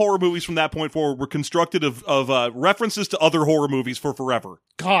horror movies from that point forward were constructed of references to other horror movies for forever.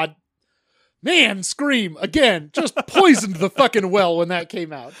 God, Man, Scream, again, just poisoned the fucking well when that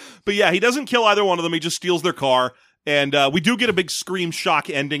came out. But yeah, he doesn't kill either one of them. He just steals their car. And we do get a big Scream shock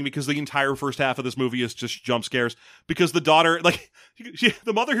ending because the entire first half of this movie is just jump scares. Because the daughter,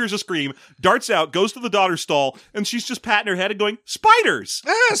 the mother hears a scream, darts out, goes to the daughter's stall, and she's just patting her head and going, "Spiders!"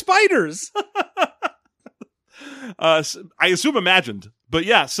 Ah, spiders! I assume imagined. But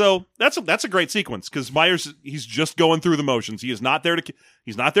yeah, so that's a great sequence because Myers, he's just going through the motions. He is not there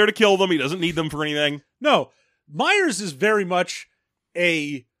to kill them. He doesn't need them for anything. No, Myers is very much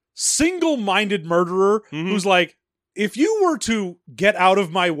a single-minded murderer who's like, if you were to get out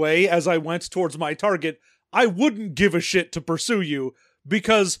of my way as I went towards my target, I wouldn't give a shit to pursue you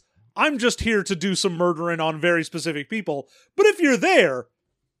because I'm just here to do some murdering on very specific people. But if you're there,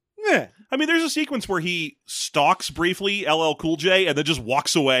 eh. I mean, there's a sequence where he stalks briefly LL Cool J and then just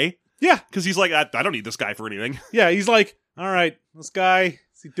walks away. Yeah. Because he's like, I don't need this guy for anything. Yeah, he's like, all right, this guy,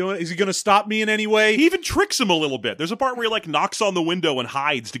 is he going to stop me in any way? He even tricks him a little bit. There's a part where he like knocks on the window and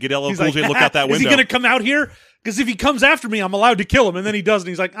hides to get LL He's Cool like, J to look out that window. Is he going to come out here? Because if he comes after me, I'm allowed to kill him. And then he does, and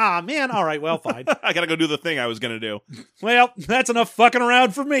he's like, ah, man, all right, well, fine. I got to go do the thing I was going to do. Well, that's enough fucking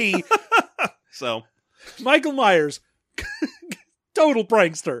around for me. So, Michael Myers, total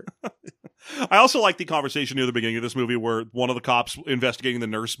prankster. I also like the conversation near the beginning of this movie where one of the cops investigating the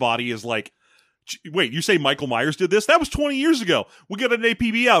nurse body is like, wait, you say Michael Myers did this? That was 20 years ago. We got an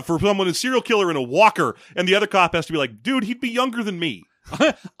APB out for someone, a serial killer in a walker. And the other cop has to be like, dude, he'd be younger than me.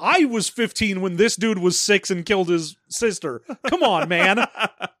 I was 15 when this dude was 6 and killed his sister. Come on, man.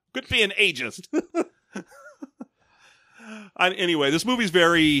 Quit being ageist. Anyway, this movie's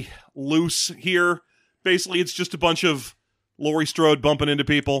very loose here. Basically, it's just a bunch of Laurie Strode bumping into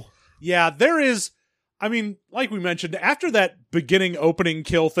people. Yeah, there is, I mean, like we mentioned, after that beginning opening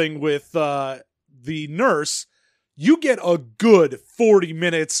kill thing with the nurse, you get a good 40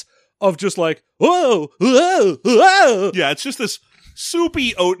 minutes of just like, whoa, whoa, whoa. Yeah, it's just this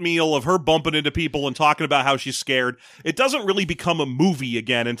soupy oatmeal of her bumping into people and talking about how she's scared. It doesn't really become a movie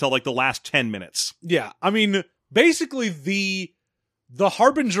again until like the last 10 minutes. Yeah, I mean, basically the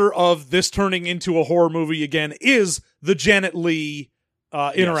harbinger of this turning into a horror movie again is the Janet Leigh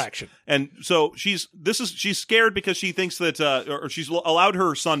interaction. Yes. And so she's scared because she thinks that or she's allowed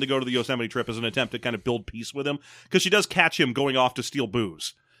her son to go to the Yosemite trip as an attempt to kind of build peace with him because she does catch him going off to steal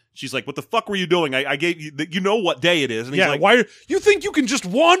booze. She's like, what the fuck were you doing? I gave you, you know what day it is. And he's like, why? You think you can just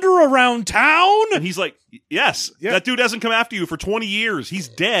wander around town? And he's like, yes, that dude hasn't come after you for 20 years. He's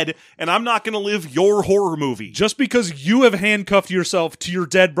dead, and I'm not going to live your horror movie. Just because you have handcuffed yourself to your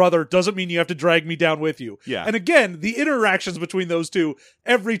dead brother doesn't mean you have to drag me down with you. Yeah. And again, the interactions between those two,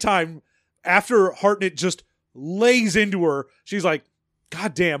 every time after Hartnett just lays into her, she's like,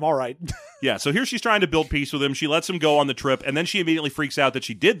 God damn, all right. Yeah, so here she's trying to build peace with him. She lets him go on the trip, and then she immediately freaks out that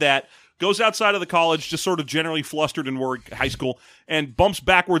she did that, goes outside of the college, just sort of generally flustered in high school, and bumps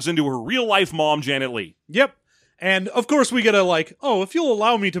backwards into her real-life mom, Janet Leigh. Yep. And, of course, we get a, like, oh, if you'll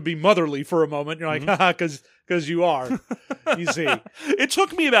allow me to be motherly for a moment, you're like, haha, because you are, you see. It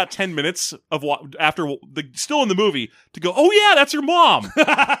took me about 10 minutes of still in the movie to go, oh, yeah, that's her mom.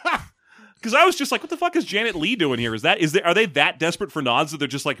 Because I was just like, what the fuck is Janet Leigh doing here? Are they that desperate for nods that they're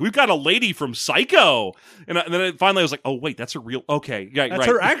just like, we've got a lady from Psycho? And then finally I was like, oh, wait, that's her real, okay. Yeah, that's right.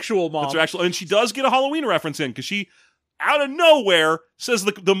 her actual mom. That's her actual, and she does get a Halloween reference in because she, out of nowhere, says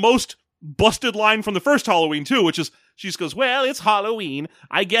the most busted line from the first Halloween too, which is, she just goes, well, it's Halloween.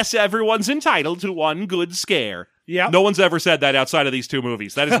 I guess everyone's entitled to one good scare. Yeah. No one's ever said that outside of these two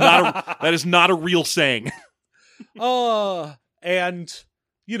movies. That is not a real saying. And,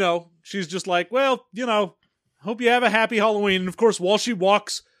 you know, she's just like, well, you know, hope you have a happy Halloween. And of course, while she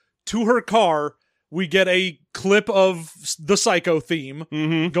walks to her car, we get a clip of the Psycho theme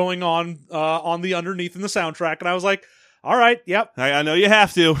going on the underneath in the soundtrack. And I was like, all right, yep. I know you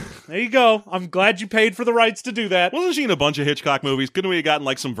have to. There you go. I'm glad you paid for the rights to do that. Wasn't she in a bunch of Hitchcock movies? Couldn't we have gotten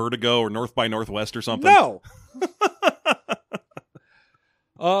like some Vertigo or North by Northwest or something? No.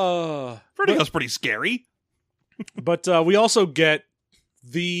 Vertigo's pretty scary. But we also get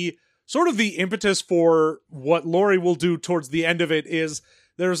the sort of the impetus for what Laurie will do towards the end of it is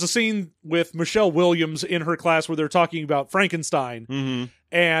there's a scene with Michelle Williams in her class where they're talking about Frankenstein. Mm-hmm.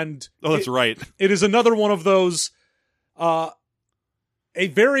 And that's right. It is another one of those, a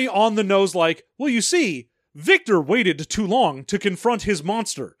very on the nose like, well, you see, Victor waited too long to confront his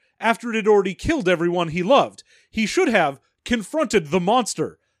monster after it had already killed everyone he loved. He should have confronted the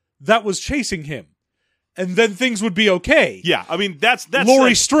monster that was chasing him. And then things would be okay. Yeah, I mean, that's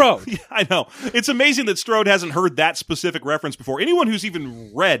Laurie Strode. Yeah, I know. It's amazing that Strode hasn't heard that specific reference before. Anyone who's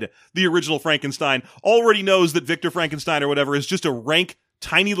even read the original Frankenstein already knows that Victor Frankenstein or whatever is just a rank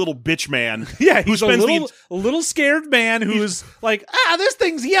tiny little bitch man. Yeah, who he's a spends little scared man who's like, this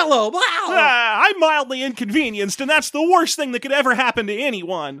thing's yellow. Wow. I'm mildly inconvenienced, and that's the worst thing that could ever happen to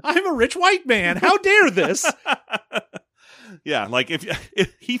anyone. I'm a rich white man. How dare this? Yeah, like if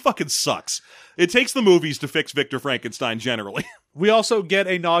he fucking sucks. It takes the movies to fix Victor Frankenstein generally. We also get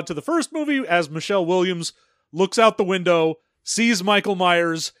a nod to the first movie as Michelle Williams looks out the window, sees Michael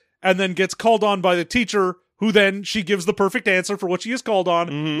Myers, and then gets called on by the teacher, who then she gives the perfect answer for what she is called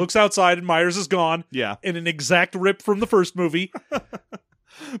on, looks outside, and Myers is gone. Yeah. In an exact rip from the first movie.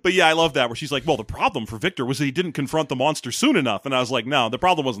 But yeah, I love that, where she's like, well, the problem for Victor was that he didn't confront the monster soon enough. And I was like, no, the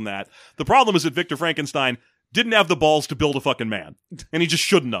problem wasn't that. The problem is that Victor Frankenstein didn't have the balls to build a fucking man. And he just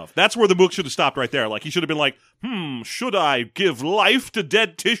shouldn't have. That's where the book should have stopped right there. Like, he should have been like, should I give life to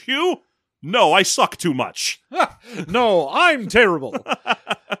dead tissue? No, I suck too much. No, I'm terrible.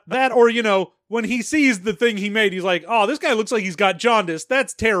 That, or, when he sees the thing he made, he's like, oh, this guy looks like he's got jaundice.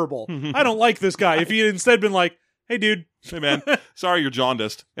 That's terrible. I don't like this guy. If he had instead been like, hey, dude. Hey, man, sorry you're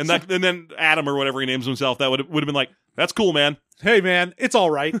jaundiced. And then Adam, or whatever he names himself, that would have been like, that's cool, man. Hey, man, it's all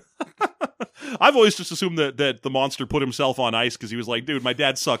right. I've always just assumed that the monster put himself on ice because he was like, dude, my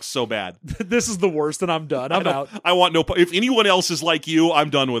dad sucks so bad. This is the worst, and I'm done. I'm out. I want no... If anyone else is like you, I'm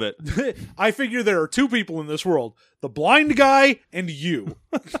done with it. I figure there are two people in this world. The blind guy and you.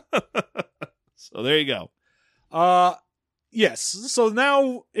 So there you go. Yes. So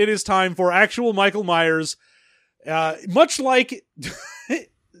now it is time for actual Michael Myers. Much like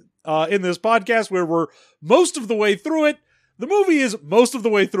in this podcast where we're most of the way through it, the movie is most of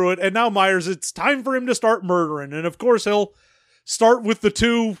the way through it, and now Myers, it's time for him to start murdering. And of course, he'll start with the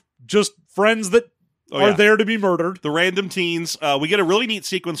two just friends that are there to be murdered. The random teens. We get a really neat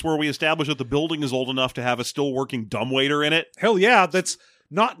sequence where we establish that the building is old enough to have a still working dumbwaiter in it. Hell yeah, that's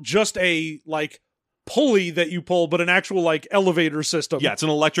not just a, pulley that you pull, but an actual, elevator system. Yeah, it's an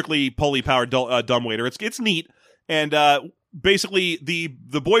electrically pulley-powered dumbwaiter. It's neat. And basically,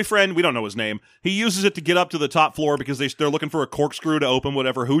 the boyfriend, we don't know his name, he uses it to get up to the top floor because they're looking for a corkscrew to open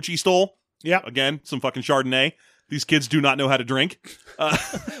whatever hooch he stole. Yeah. Again, some fucking Chardonnay. These kids do not know how to drink.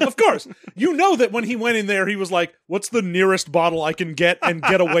 Of course. You know that when he went in there, he was like, what's the nearest bottle I can get and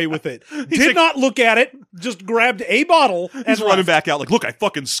get away with it? Did not look at it, just grabbed a bottle and he's running left. back out like, look, I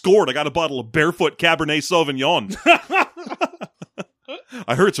fucking scored. I got a bottle of Barefoot Cabernet Sauvignon.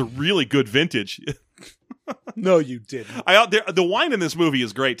 I heard it's a really good vintage. No, you didn't. The wine in this movie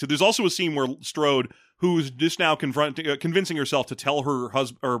is great too. There's also a scene where Strode, who's just now convincing herself to tell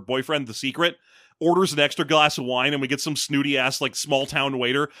her boyfriend the secret, orders an extra glass of wine, and we get some snooty ass small town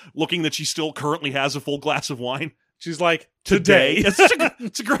waiter looking that she still currently has a full glass of wine. She's like, today.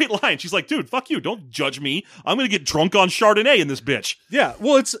 It's a great line. She's like, dude, fuck you. Don't judge me. I'm going to get drunk on Chardonnay in this bitch. Yeah.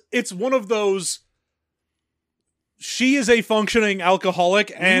 Well, it's one of those. She is a functioning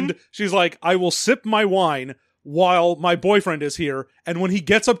alcoholic, and she's like, I will sip my wine while my boyfriend is here, and when he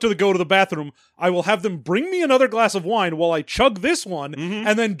gets up to go to the bathroom, I will have them bring me another glass of wine while I chug this one,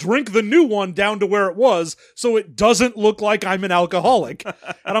 and then drink the new one down to where it was, so it doesn't look like I'm an alcoholic.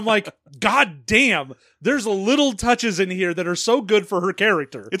 And I'm like, God damn, there's little touches in here that are so good for her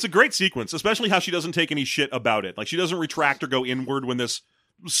character. It's a great sequence, especially how she doesn't take any shit about it. Like, she doesn't retract or go inward when this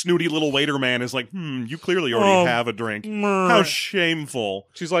snooty little waiter man is like, you clearly already have a drink. How shameful.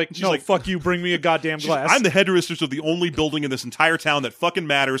 She's like, fuck you, bring me a goddamn glass. I'm the headmistress of the only building in this entire town that fucking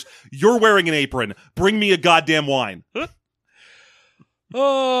matters. You're wearing an apron. Bring me a goddamn wine.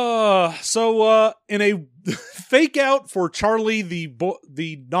 So in a fake out for Charlie,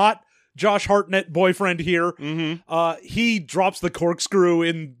 the not Josh Hartnett boyfriend here, he drops the corkscrew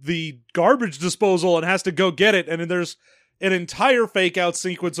in the garbage disposal and has to go get it, and then there's an entire fake out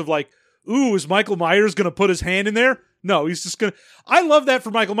sequence of ooh, is Michael Myers gonna put his hand in there? No, he's just gonna. I love that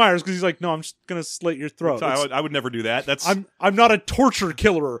for Michael Myers because he's like, no, I'm just gonna slit your throat. I would never do that. I'm not a torture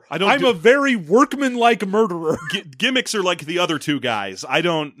killer. I'm a very workmanlike murderer. Gimmicks are like the other two guys.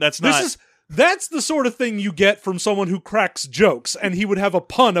 That's the sort of thing you get from someone who cracks jokes, and he would have a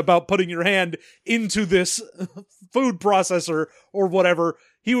pun about putting your hand into this food processor or whatever.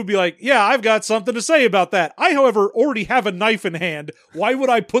 He would be like, yeah, I've got something to say about that. I, however, already have a knife in hand. Why would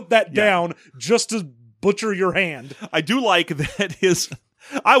I put that down just to butcher your hand? I do like that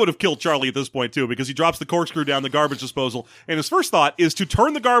I would have killed Charlie at this point, too, because he drops the corkscrew down the garbage disposal, and his first thought is to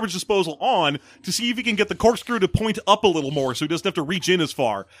turn the garbage disposal on to see if he can get the corkscrew to point up a little more so he doesn't have to reach in as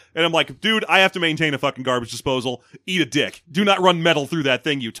far. And I'm like, dude, I have to maintain a fucking garbage disposal. Eat a dick. Do not run metal through that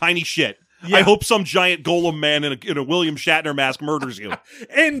thing, you tiny shit. Yeah. I hope some giant golem man in a William Shatner mask murders you.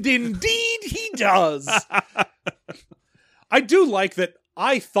 And indeed he does. I do like that.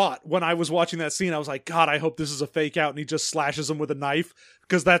 I thought when I was watching that scene, I was like, God, I hope this is a fake out, and he just slashes him with a knife,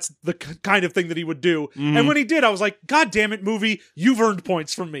 because that's the kind of thing that he would do. And when he did, I was like, God damn it, movie, you've earned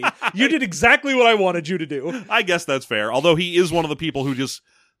points from me. You did exactly what I wanted you to do. I guess that's fair. Although he is one of the people who just,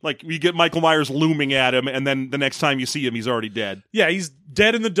 like, you get Michael Myers looming at him, and then the next time you see him, he's already dead. Yeah, he's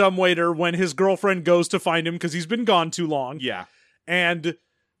dead in the dumbwaiter when his girlfriend goes to find him because he's been gone too long. Yeah. And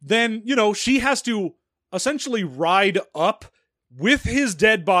then, she has to essentially ride up with his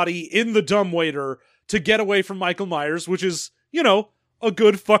dead body in the dumbwaiter to get away from Michael Myers, which is, a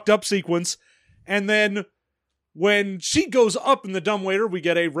good fucked up sequence. And then when she goes up in the dumbwaiter, we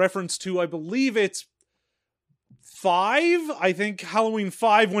get a reference to, I believe it's 5, I think Halloween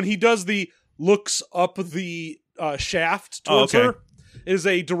 5, when he does the looks up the shaft towards her, is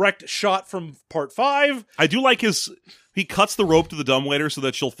a direct shot from part 5. I do like he cuts the rope to the dumbwaiter so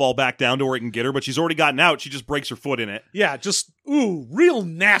that she'll fall back down to where he can get her, but she's already gotten out. She just breaks her foot in it. Yeah, just, real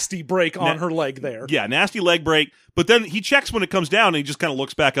nasty break on her leg there. Yeah, nasty leg break. But then he checks when it comes down, and he just kind of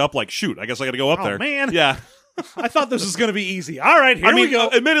looks back up like, shoot, I guess I got to go up there. Oh, man. Yeah. I thought this was going to be easy. All right, here we go.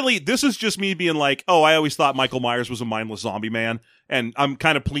 Admittedly, this is just me being like, oh, I always thought Michael Myers was a mindless zombie man, and I'm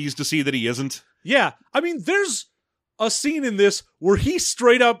kind of pleased to see that he isn't. Yeah, there's a scene in this where he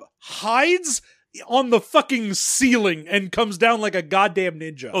straight up hides on the fucking ceiling and comes down like a goddamn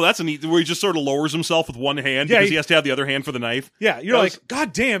ninja. Oh, that's a neat, where he just sort of lowers himself with one hand because he has to have the other hand for the knife. Yeah, you're like,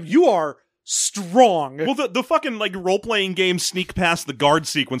 God damn, you are strong. Well, the fucking like role-playing game sneak past the guard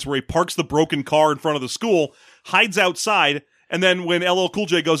sequence where he parks the broken car in front of the school, hides outside, and then when LL Cool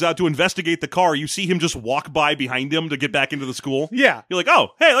J goes out to investigate the car, you see him just walk by behind him to get back into the school. Yeah. You're like,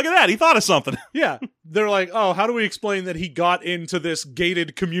 oh, hey, look at that. He thought of something. Yeah. They're like, oh, how do we explain that he got into this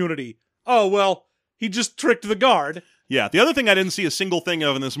gated community? Oh, well, he just tricked the guard. Yeah, the other thing I didn't see a single thing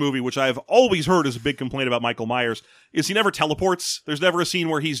of in this movie, which I've always heard is a big complaint about Michael Myers, is he never teleports. There's never a scene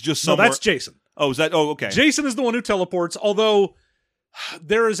where he's just somewhere. No, that's Jason. Oh, is that? Oh, okay. Jason is the one who teleports, although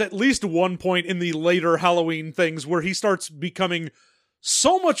there is at least one point in the later Halloween things where he starts becoming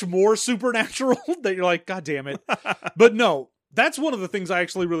so much more supernatural that you're like, God damn it. But no, that's one of the things I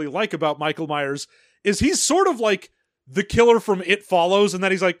actually really like about Michael Myers, is he's sort of like the killer from It Follows, and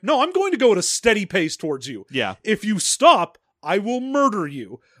that he's like, no, I'm going to go at a steady pace towards you. Yeah. If you stop, I will murder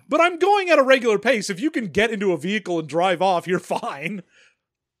you. But I'm going at a regular pace. If you can get into a vehicle and drive off, you're fine.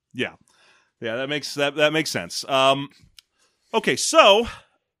 Yeah. Yeah, that makes sense. Okay, so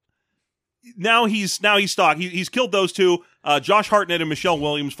now he's stuck. He's killed those two. Josh Hartnett and Michelle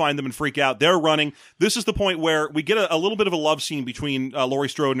Williams find them and freak out. They're running. This is the point where we get a little bit of a love scene between Laurie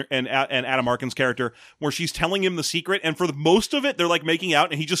Strode and Adam Arkin's character, where she's telling him the secret, and for the most of it, they're like making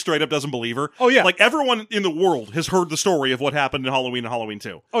out, and he just straight up doesn't believe her. Oh yeah, like everyone in the world has heard the story of what happened in Halloween and Halloween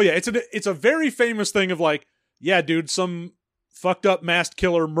 2. Oh yeah, it's a very famous thing of like, yeah, dude, some fucked up masked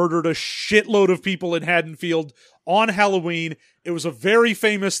killer murdered a shitload of people in Haddonfield on Halloween. It was a very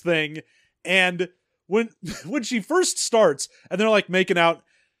famous thing, and when she first starts and they're like making out,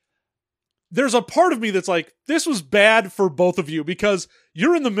 there's a part of me that's like, this was bad for both of you, because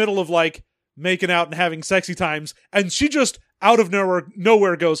you're in the middle of like making out and having sexy times, and she just out of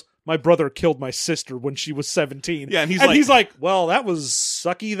nowhere goes, my brother killed my sister when she was 17. Yeah, and he's like, well, that was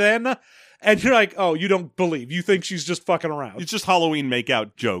sucky then. And you're like, oh, you don't believe. You think she's just fucking around. It's just Halloween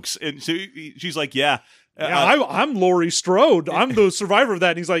make-out jokes. And so she's like, yeah. I'm Laurie Strode. I'm the survivor of that.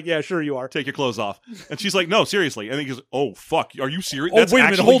 And he's like, yeah, sure you are. Take your clothes off. And she's like, no, seriously. And he goes, oh, fuck. Are you serious? Oh, That's wait a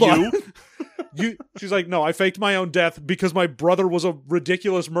minute. actually Hold on. She's like, no, I faked my own death because my brother was a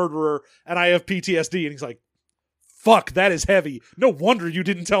ridiculous murderer and I have PTSD. And he's like, fuck, that is heavy. No wonder you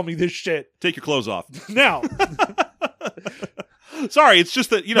didn't tell me this shit. Take your clothes off. Now. Sorry, it's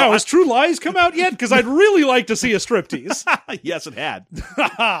just that, Now, has True Lies come out yet? Because I'd really like to see a striptease. Yes, it had.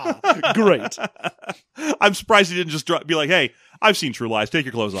 Great. I'm surprised he didn't just be like, hey, I've seen True Lies. Take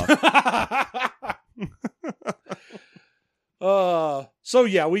your clothes off. So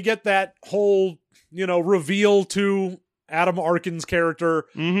yeah, we get that whole, reveal to Adam Arkin's character.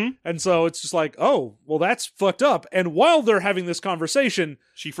 Mm-hmm. And so it's just like, oh, well, that's fucked up. And while they're having this conversation,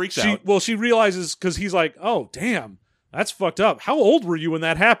 she freaks out. Well, she realizes, because he's like, oh, damn, that's fucked up. How old were you when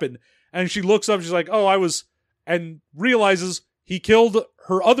that happened? And she looks up, she's like, oh, I was, and realizes he killed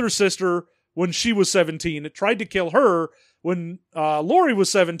her other sister when she was 17, tried to kill her when Laurie was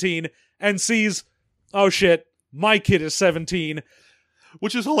 17, and sees, oh shit, my kid is 17.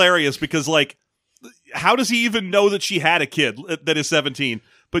 Which is hilarious because, like, how does he even know that she had a kid that is 17?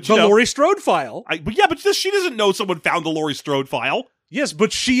 But the Laurie Strode file. But she doesn't know someone found the Laurie Strode file. Yes,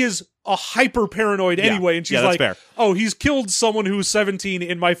 but she is a hyper paranoid anyway, and she's like, fair. oh, he's killed someone who's 17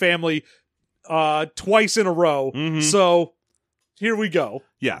 in my family twice in a row, so here we go.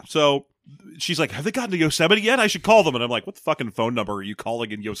 Yeah, so she's like, have they gotten to Yosemite yet? I should call them. And I'm like, what the fucking phone number are you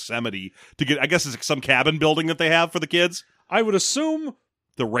calling in Yosemite to get, I guess it's some cabin building that they have for the kids? I would assume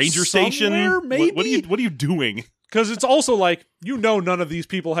The ranger somewhere, station? maybe? What are you doing? Because it's also like, none of these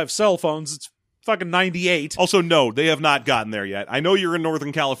people have cell phones. It's fucking 98. Also, no, they have not gotten there yet. I know you're in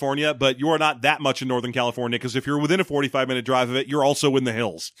Northern California, but you are not that much in Northern California, because if you're within a 45-minute drive of it, you're also in the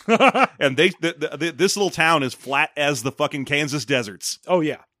hills. And this little town is flat as the fucking Kansas deserts. Oh,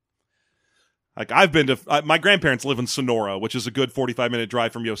 yeah. Like, I've been to my grandparents live in Sonora, which is a good 45-minute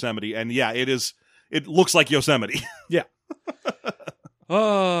drive from Yosemite, and yeah, it looks like Yosemite. Yeah.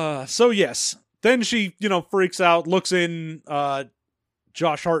 So yes. Then she, freaks out, looks in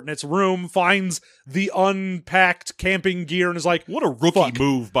Josh Hartnett's room, finds the unpacked camping gear, and is like, What a rookie Fuck.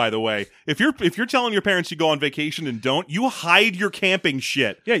 move, by the way. If you're telling your parents you go on vacation and don't, you hide your camping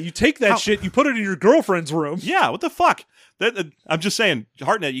shit. yeah, you take that shit, you put it in your girlfriend's room. Yeah, what the fuck? I'm just saying,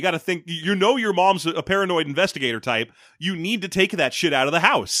 Hartnett, you got to think. Your mom's a paranoid investigator type. You need to take that shit out of the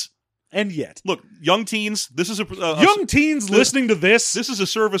house. And yet. Look, young teens, this is Young teens listening to this. This is a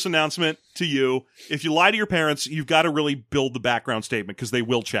service announcement to you. If you lie to your parents, you've got to really build the background statement, because they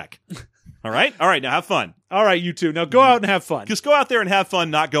will check. All right? All right, now have fun. All right, you two. Now go out and have fun. Just go out there and have fun,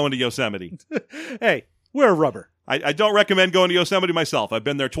 not going to Yosemite. Hey, wear rubber. I don't recommend going to Yosemite myself. I've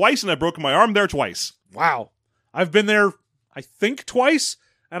been there twice, and I've broken my arm there twice. Wow. I've been there, I think, twice,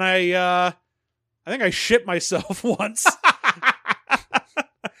 and I think I shit myself once.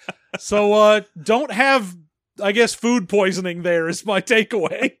 So, don't have, I guess, food poisoning there is my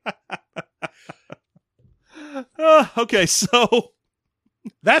takeaway. Okay, so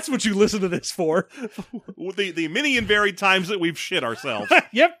That's what you listen to this for. the many and varied times that we've shit ourselves.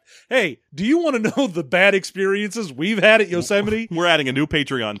 Yep. Hey, do you want to know the bad experiences we've had at Yosemite? We're adding a new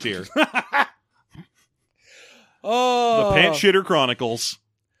Patreon tier. Oh. The Pant Shitter Chronicles.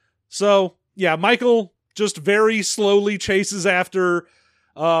 So, yeah, Michael just very slowly chases after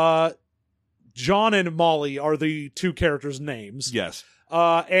John and Molly are the two characters' names. Yes.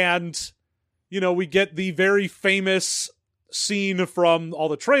 And, we get the very famous scene from all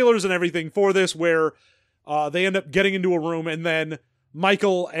the trailers and everything for this where they end up getting into a room and then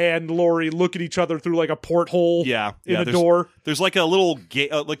Michael and Laurie look at each other through like a porthole in a door. There's like a little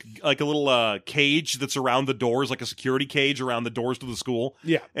like a little cage that's around the doors, like a security cage around the doors to the school.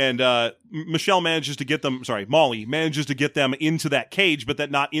 Yeah. And Molly manages to get them into that cage,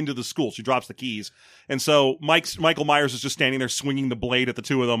 but not into the school. She drops the keys. And so Michael Myers is just standing there swinging the blade at the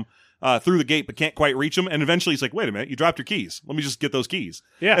two of them through the gate, but can't quite reach them. And eventually he's like, wait a minute, you dropped your keys. Let me just get those keys.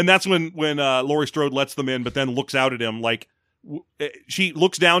 Yeah. And that's when Laurie Strode lets them in, but then looks out at him like, she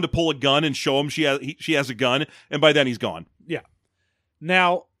looks down to pull a gun and show him she has a gun, and by then he's gone. Yeah.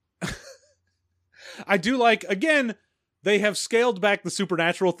 Now, I do like, again, they have scaled back the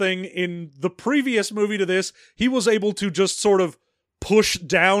supernatural thing. In the previous movie to this, he was able to just sort of push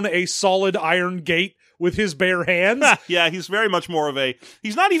down a solid iron gate with his bare hands. Yeah, he's very much more of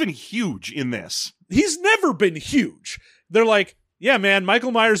he's not even huge in this. He's never been huge. They're like, yeah, man,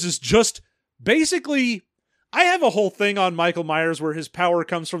 Michael Myers is just basically... I have a whole thing on Michael Myers where his power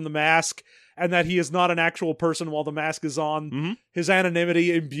comes from the mask and that he is not an actual person while the mask is on. Mm-hmm. His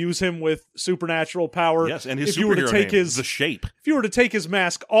anonymity imbues him with supernatural power. Yes, and his if you were to superhero take name, The Shape. If you were to take his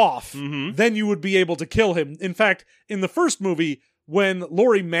mask off, Mm-hmm. then you would be able to kill him. In fact, in the first movie, when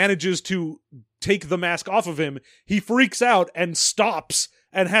Laurie manages to take the mask off of him, he freaks out and stops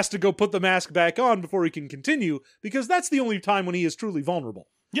and has to go put the mask back on before he can continue, because that's the only time when he is truly vulnerable.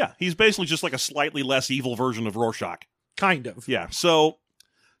 Yeah, he's basically just like a slightly less evil version of Rorschach. Kind of. Yeah, so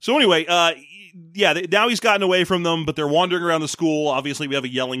anyway, now he's gotten away from them, but they're wandering around the school. Obviously, we have a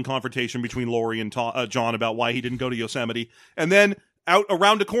yelling confrontation between Laurie and John about why he didn't go to Yosemite. And then out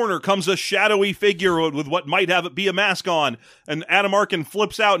around a corner comes a shadowy figure with what might be a mask on. And Adam Arkin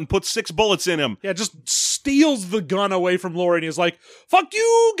flips out and puts 6 bullets in him. Yeah, just steals the gun away from Laurie and he's like, fuck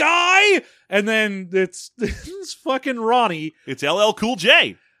you, guy! And then it's fucking Ronnie. It's LL Cool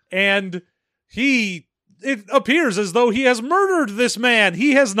J. And it appears as though he has murdered this man.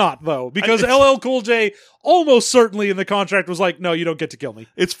 He has not, though, because LL Cool J almost certainly in the contract was like, no, you don't get to kill me.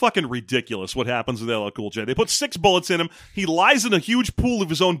 It's fucking ridiculous what happens with LL Cool J. They put 6 bullets in him. He lies in a huge pool of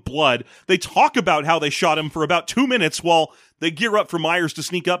his own blood. They talk about how they shot him for about 2 minutes while they gear up for Myers to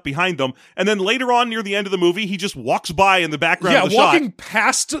sneak up behind them. And then later on near the end of the movie, he just walks by in the background of the shot. Yeah, walking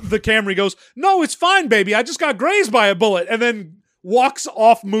past the camera, he goes, no, it's fine, baby. I just got grazed by a bullet. And then walks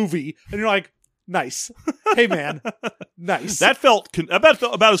off movie. And you're like, nice. Hey, man. Nice. That felt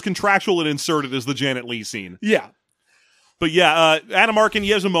about as contractual and inserted as the Janet Leigh scene. Yeah. But yeah, Adam Arkin, he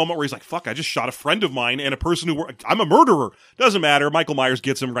has a moment where he's like, fuck, I just shot a friend of mine and a person who I'm a murderer. Doesn't matter. Michael Myers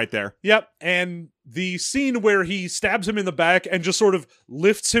gets him right there. Yep. And the scene where he stabs him in the back and just sort of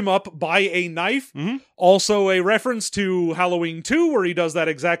lifts him up by a knife. Mm-hmm. Also a reference to Halloween 2, where he does that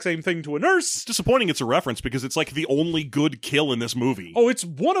exact same thing to a nurse. It's disappointing it's a reference because it's like the only good kill in this movie. Oh, it's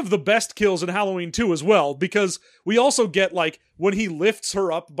one of the best kills in Halloween 2 as well, because we also get, like, when he lifts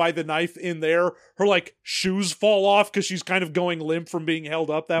her up by the knife in there, her, like, shoes fall off because she's kind of going limp from being held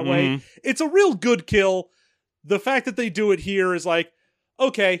up that way. It's a real good kill. The fact that they do it here is like,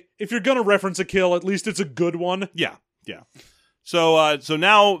 okay, if you're gonna reference a kill, at least it's a good one. Yeah. So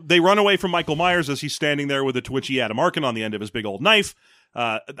now they run away from Michael Myers as he's standing there with a twitchy Adam Arkin on the end of his big old knife.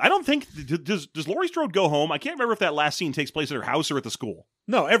 I don't think does Laurie Strode go home? I can't remember if that last scene takes place at her house or at the school.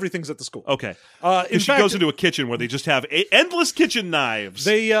 No, everything's at the school. Okay, in she fact, goes into a kitchen where they just have endless kitchen knives.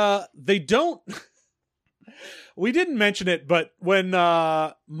 They don't. We didn't mention it, but when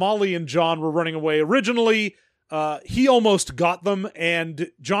Molly and John were running away originally, he almost got them, and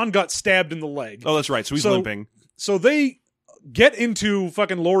John got stabbed in the leg. Oh, that's right. So he's limping. So they get into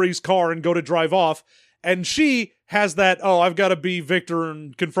fucking Laurie's car and go to drive off, and she has that, oh, I've got to be Victor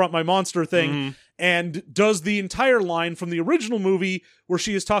and confront my monster thing, and does the entire line from the original movie where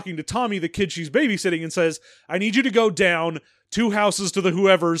she is talking to Tommy, the kid she's babysitting, and says, I need you to go down 2 houses to the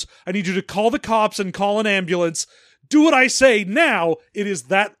whoever's. I need you to call the cops and call an ambulance. Do what I say now. It is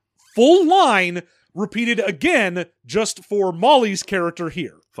that full line repeated again just for Molly's character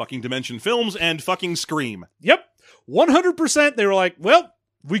here. Fucking Dimension Films and fucking Scream. Yep. 100% they were like, well,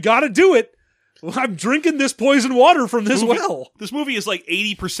 we gotta do it. I'm drinking this poison water from this well. This movie is like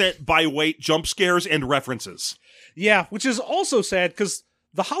 80% by weight jump scares and references. Yeah, which is also sad because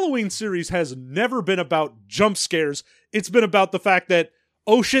the Halloween series has never been about jump scares. It's been about the fact that,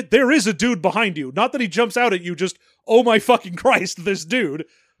 oh shit, there is a dude behind you. Not that he jumps out at you, just, oh my fucking Christ, this dude.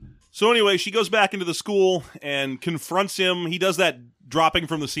 So anyway, she goes back into the school and confronts him. He does that dropping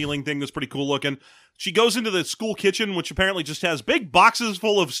from the ceiling thing that's pretty cool looking. She goes into the school kitchen, which apparently just has big boxes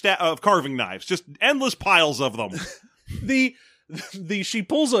full of carving knives, just endless piles of them. She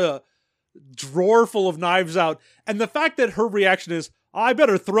pulls a drawer full of knives out, and the fact that her reaction is, I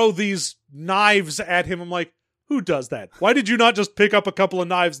better throw these knives at him. I'm like, who does that? Why did you not just pick up a couple of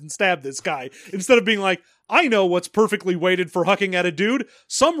knives and stab this guy? Instead of being like, I know what's perfectly weighted for hucking at a dude.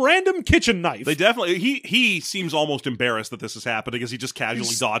 Some random kitchen knife. They definitely, he seems almost embarrassed that this is happening as he just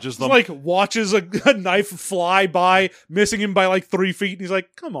casually dodges them. Like, watches a knife fly by, missing him by like 3 feet, and he's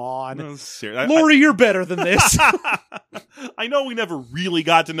like, come on. No, Laurie, you're better than this. I know we never really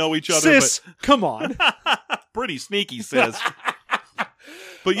got to know each other, Sis, come on. Pretty sneaky, sis.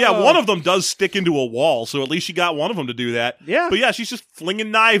 But yeah, one of them does stick into a wall, so at least she got one of them to do that. Yeah. But yeah, she's just flinging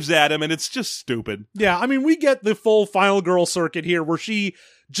knives at him, and it's just stupid. Yeah, I mean, we get the full Final Girl circuit here where she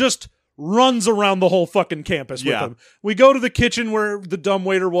just runs around the whole fucking campus with him. We go to the kitchen where the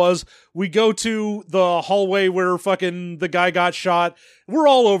dumbwaiter was. We go to the hallway where fucking the guy got shot. We're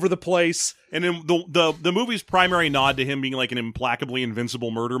all over the place. And in the movie's primary nod to him being like an implacably invincible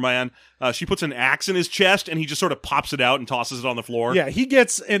murder man, she puts an axe in his chest and he just sort of pops it out and tosses it on the floor. Yeah, he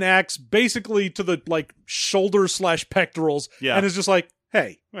gets an axe basically to the like shoulder/pectorals and is just like,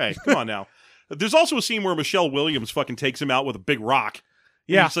 hey. Hey, come on now. There's also a scene where Michelle Williams fucking takes him out with a big rock.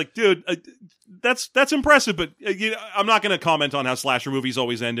 Yeah. It's like, dude, that's impressive, but I'm not going to comment on how slasher movies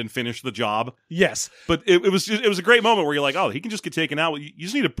always end and finish the job. Yes. But it was a great moment where you're like, oh, he can just get taken out. You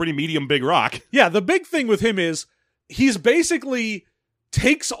just need a pretty medium big rock. Yeah, the big thing with him is he's basically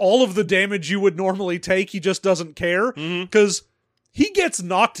takes all of the damage you would normally take. He just doesn't care because he gets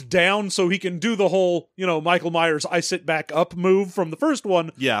knocked down so he can do the whole, Michael Myers, I sit back up move from the first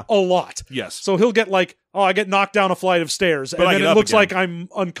one a lot. Yes. So he'll get like, oh, I get knocked down a flight of stairs, and then it looks like I'm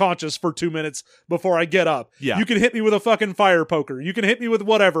unconscious for 2 minutes before I get up. Yeah. You can hit me with a fucking fire poker. You can hit me with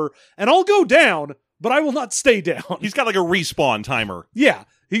whatever, and I'll go down, but I will not stay down. He's got like a respawn timer. Yeah.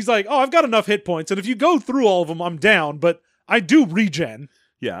 He's like, oh, I've got enough hit points, and if you go through all of them, I'm down, but I do regen.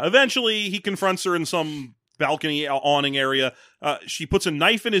 Yeah. Eventually, he confronts her in some balcony awning area. She puts a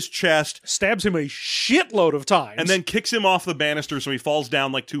knife in his chest, stabs him a shitload of times, and then kicks him off the banister so he falls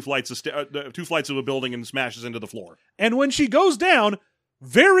down like 2 flights of a building and smashes into the floor. And when she goes down,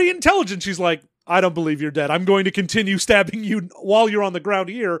 very intelligent, she's like, I don't believe you're dead. I'm going to continue stabbing you while you're on the ground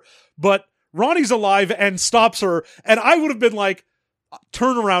here. But Ronnie's alive and stops her, and I would have been like,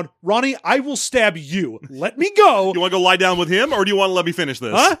 turn around, Ronnie, I will stab you. Let me go. You want to go lie down with him, or do you want to let me finish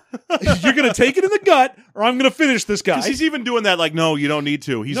this? Huh? You're going to take it in the gut, or I'm going to finish this guy. Because he's even doing that like, no, you don't need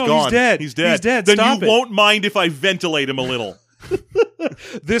to. He's gone. He's dead. He's dead. He's dead. Then Stop you won't mind if I ventilate him a little.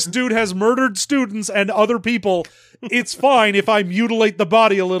 This dude has murdered students and other people. it's fine if I mutilate the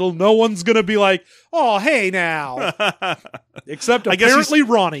body a little. No one's gonna be like, oh, hey now. Except I guess apparently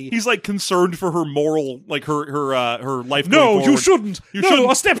Ronnie. He's like concerned for her moral, like her life. No, going you forward. shouldn't. You no,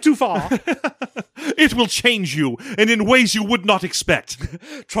 shouldn't. a step too far. It will change you, and in ways you would not expect.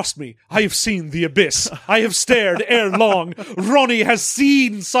 Trust me, I have seen the abyss. I have stared ere long. Ronnie has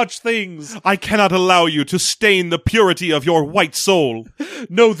seen such things. I cannot allow you to stain the purity of your white soul.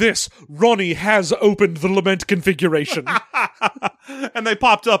 Know this, Ronnie has opened the lament configuration. And they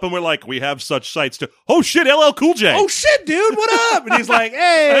popped up, and we're like, we have such sights to. Oh shit, LL Cool J. Oh shit, dude, what up? And he's like,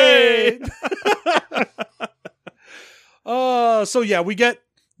 hey. So yeah, we get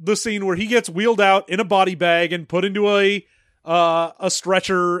the scene where he gets wheeled out in a body bag and put into a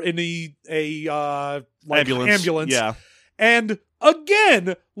stretcher in a ambulance. Yeah. And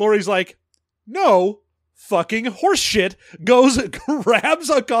again, Laurie's like, no fucking horseshit, goes,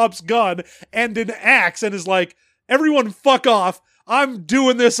 grabs a cop's gun and an axe and is like, everyone fuck off. I'm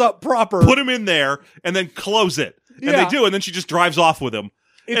doing this up proper. Put him in there and then close it. And Yeah. they do, and then she just drives off with him.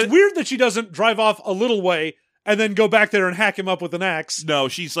 It's And- weird that she doesn't drive off a little way and then go back there and hack him up with an axe. No,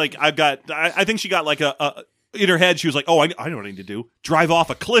 she's like, I think she got like in her head, she was like, oh, I know what I need to do. Drive off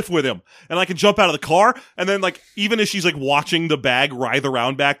a cliff with him. And I can jump out of the car. And then, like, even as she's, like, watching the bag writhe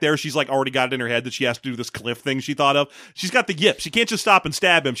around back there, she's, like, already got it in her head that she has to do this cliff thing she thought of. She's got the yips. She can't just stop and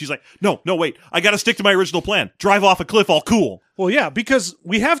stab him. She's like, no, wait. I gotta stick to my original plan. Drive off a cliff all cool. Well, yeah, because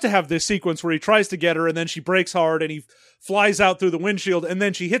we have to have this sequence where he tries to get her and then she brakes hard and he flies out through the windshield and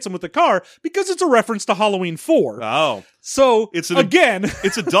then she hits him with the car because it's a reference to Halloween 4. Oh. So, again...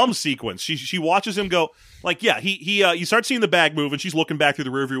 It's a dumb sequence. She watches him go, like, yeah, you start seeing the bag move, and she's looking back through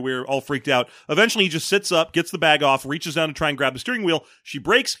the rearview mirror, all freaked out. Eventually, he just sits up, gets the bag off, reaches down to try and grab the steering wheel. She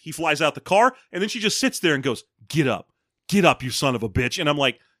brakes, he flies out the car, and then she just sits there and goes, get up, you son of a bitch. And I'm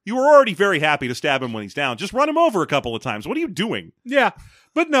like, you were already very happy to stab him when he's down. Just run him over a couple of times. What are you doing? Yeah,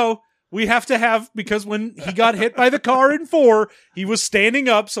 but no, we have to have, because when he got hit by the car in 4, he was standing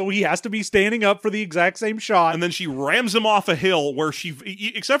up, so he has to be standing up for the exact same shot. And then she rams him off a hill where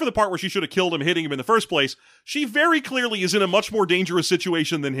except for the part where she should have killed him hitting him in the first place, she very clearly is in a much more dangerous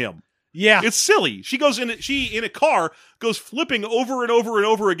situation than him. Yeah. It's silly. She in a car goes flipping over and over and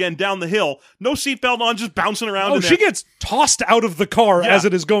over again down the hill. No seatbelt on, just bouncing around. Oh, she gets tossed out of the car as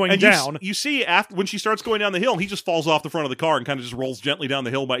it is going and down. You see after when she starts going down the hill, he just falls off the front of the car and kind of just rolls gently down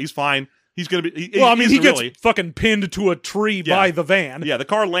the hill. But he's fine. He's gonna be. He gets fucking pinned to a tree by the van. Yeah, the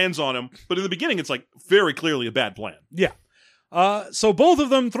car lands on him. But in the beginning, it's like very clearly a bad plan. Yeah. So both of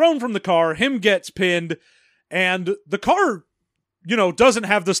them thrown from the car. Him gets pinned, and the car, doesn't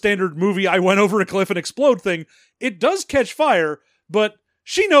have the standard movie I went over a cliff and explode thing. It does catch fire, but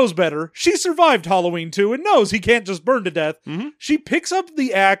she knows better. She survived Halloween 2 and knows he can't just burn to death. Mm-hmm. She picks up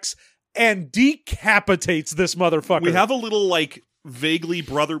the axe and decapitates this motherfucker. We have a little like vaguely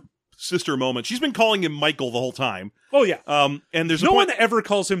brother-sister moment. She's been calling him Michael the whole time. Oh yeah. And there's no one ever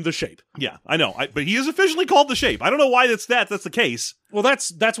calls him the Shape. Yeah, I know. But he is officially called the Shape. I don't know why that's the case. Well,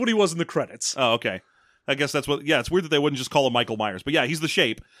 that's what he was in the credits. Oh, okay. I guess that's what. Yeah, it's weird that they wouldn't just call him Michael Myers. But yeah, he's the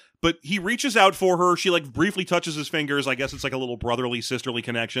Shape. But he reaches out for her. She like briefly touches his fingers. I guess it's like a little brotherly, sisterly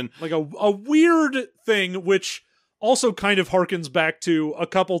connection. Like a weird thing, which also kind of harkens back to a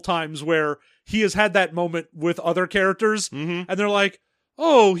couple times where he has had that moment with other characters, and they're like,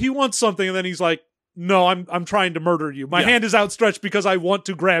 "Oh, he wants something," and then he's like, "No, I'm trying to murder you. My hand is outstretched because I want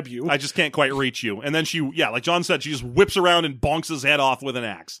to grab you. I just can't quite reach you." And then she, like John said, she just whips around and bonks his head off with an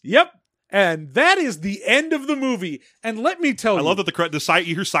axe. Yep. And that is the end of the movie. And let me tell you, I love that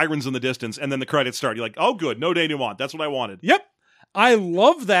you hear sirens in the distance, and then the credits start. You're like, "Oh, good, no denouement. That's what I wanted." Yep, I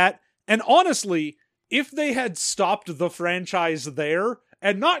love that. And honestly, if they had stopped the franchise there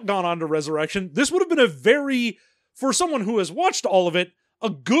and not gone on to Resurrection, this would have been for someone who has watched all of it, a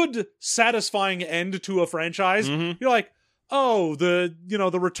good, satisfying end to a franchise. Mm-hmm. You're like, oh,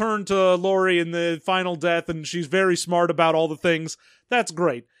 the return to Laurie and the final death, and she's very smart about all the things. That's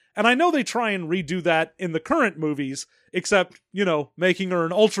great. And I know they try and redo that in the current movies, except, making her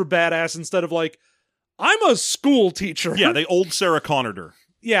an ultra badass instead of like, I'm a school teacher. Yeah, they old Sarah Connored her.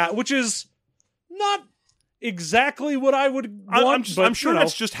 Yeah, which is not exactly what I would want. I'm sure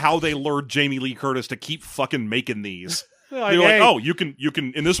that's just how they lured Jamie Lee Curtis to keep fucking making these. Like, they were hey, like, "Oh, you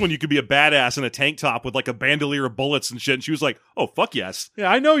can in this one you could be a badass in a tank top with like a bandolier of bullets and shit." And she was like, "Oh, fuck yes." Yeah,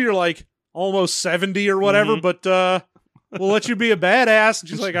 I know you're like almost 70 or whatever, but we'll let you be a badass. And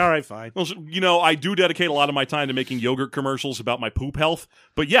she's like, all right, fine. Well, I do dedicate a lot of my time to making yogurt commercials about my poop health.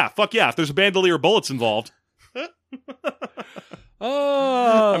 But yeah, fuck yeah, if there's a bandolier of bullets involved.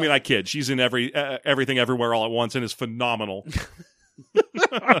 I mean, I kid. She's in everything everywhere all at once and is phenomenal.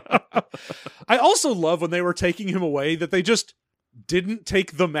 I also love when they were taking him away that they just didn't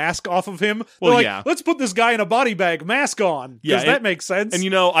take the mask off of him. They're Well, like, yeah. let's put this guy in a body bag, mask on. Yeah, Does that make sense?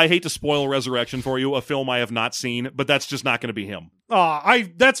 And I hate to spoil Resurrection for you, a film I have not seen, but that's just not going to be him.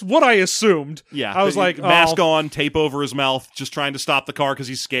 That's what I assumed. Yeah. I was like, mask oh. on, tape over his mouth, just trying to stop the car because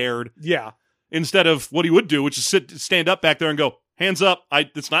he's scared. Yeah. Instead of what he would do, which is stand up back there and go, hands up.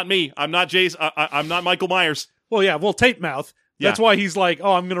 It's not me. I'm not Jason. I'm not Michael Myers. Well, yeah, tape mouth. That's why he's like,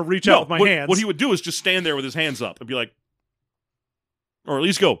 oh, I'm going to reach out with my hands. What he would do is just stand there with his hands up and be like, or at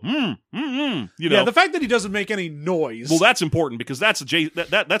least go, Yeah, the fact that he doesn't make any noise. Well, that's important because that's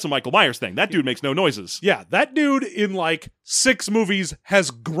a Michael Myers thing. That dude makes no noises. Yeah, that dude in like 6 movies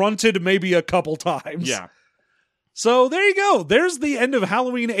has grunted maybe a couple times. Yeah. So there you go. There's the end of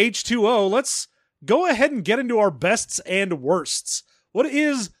Halloween H2O. Let's go ahead and get into our bests and worsts. What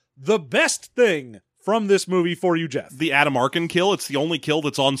is the best thing from this movie for you, Jeff? The Adam Arkin kill. It's the only kill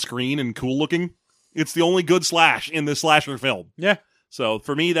that's on screen and cool looking. It's the only good slash in this slasher film. Yeah. So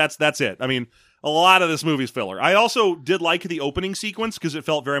for me, that's it. I mean, a lot of this movie's filler. I also did like the opening sequence because it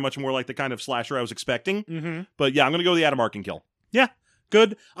felt very much more like the kind of slasher I was expecting. Mm-hmm. But yeah, I'm going to go with the Adam Arkin kill. Yeah,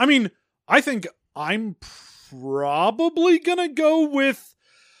 good. I mean, I think I'm probably going to go with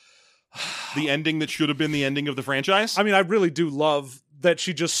the ending that should have been the ending of the franchise. I mean, I really do love that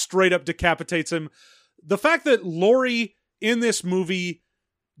she just straight up decapitates him. The fact that Laurie in this movie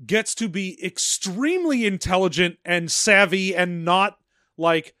gets to be extremely intelligent and savvy and not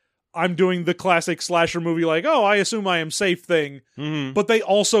like I'm doing the classic slasher movie like, oh, I assume I am safe thing. Mm-hmm. But they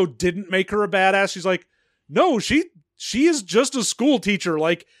also didn't make her a badass. She's like, no, she is just a school teacher.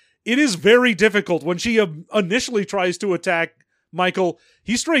 Like, it is very difficult when she initially tries to attack Michael.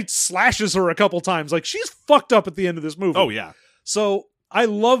 He straight slashes her a couple times. Like, she's fucked up at the end of this movie. Oh, yeah. So I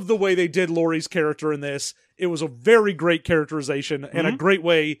love the way they did Laurie's character in this. It was a very great characterization and a great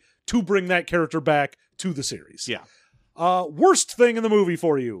way to bring that character back to the series. Yeah. Worst thing in the movie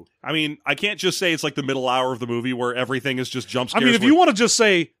for you? I mean, I can't just say it's like the middle hour of the movie where everything is just jump I scares. mean, if you want to just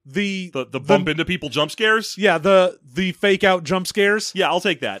say the bump into people jump scares. Yeah, the fake out jump scares. Yeah, I'll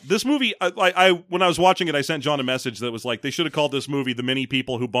take that. This movie, I when I was watching it, I sent John a message that was like, they should have called this movie The Many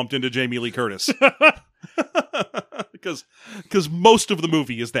People Who Bumped Into Jamie Lee Curtis. Because most of the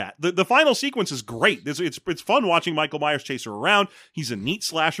movie is that. The final sequence is great. It's fun watching Michael Myers chase her around. He's a neat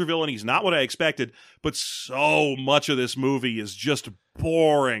slasher villain. He's not what I expected, but so much of this movie is just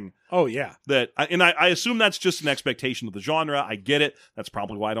boring. Oh, yeah. I assume that's just an expectation of the genre. I get it. That's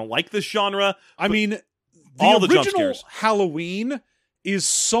probably why I don't like this genre. I mean, all the jump original scares. Halloween is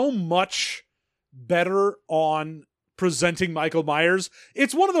so much better on presenting Michael Myers.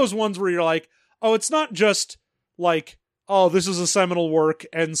 It's one of those ones where you're like, oh, it's not just like, oh, this is a seminal work,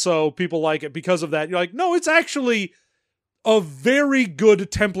 and so people like it because of that. You're like, no, it's actually a very good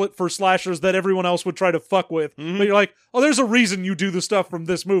template for slashers that everyone else would try to fuck with. Mm-hmm. But you're like, oh, there's a reason you do the stuff from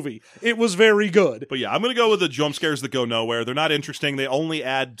this movie. It was very good. But yeah, I'm going to go with the jump scares that go nowhere. They're not interesting. They only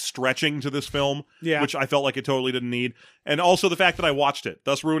add stretching to this film, which I felt like it totally didn't need. And also the fact that I watched it,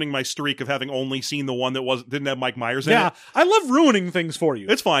 thus ruining my streak of having only seen the one that didn't have Mike Myers in it. Yeah, I love ruining things for you.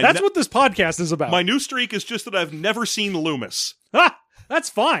 It's fine. That's what this podcast is about. My new streak is just that I've never seen Loomis. Ha! That's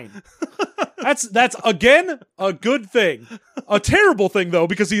fine. That's again a good thing. A terrible thing though,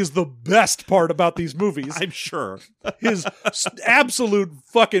 because he is the best part about these movies. I'm sure. His absolute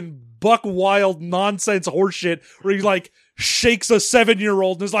fucking buck wild nonsense horseshit where he like shakes a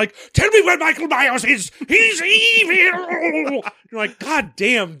 7-year-old and is like, tell me where Michael Myers is. He's evil. You're like, God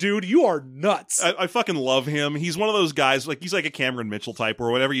damn, dude, you are nuts. I fucking love him. He's one of those guys, like he's like a Cameron Mitchell type, or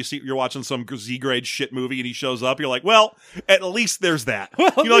whatever. You're watching some Z-grade shit movie and he shows up. You're like, well, at least there's that.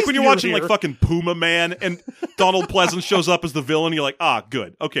 Well, you know, like when you're watching here. like fucking Puma Man and Donald Pleasance shows up as the villain. You're like,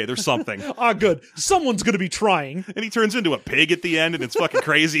 good. Okay, there's something. Good. Someone's gonna be trying. And he turns into a pig at the end, and it's fucking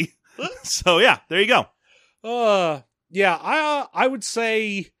crazy. So yeah, there you go. Yeah, I would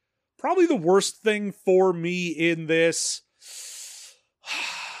say probably the worst thing for me in this.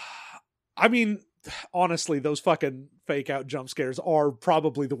 I mean, honestly, those fucking fake out jump scares are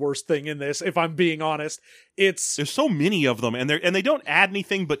probably the worst thing in this, if I'm being honest. There's so many of them, and they don't add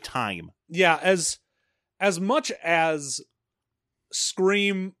anything but time. Yeah, as much as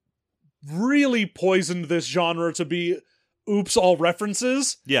Scream really poisoned this genre to be oops all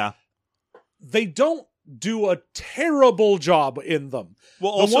references. Yeah. They don't do a terrible job in them.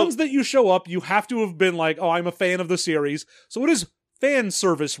 Well, the ones that you show up, you have to have been like, oh, I'm a fan of the series. So it is fan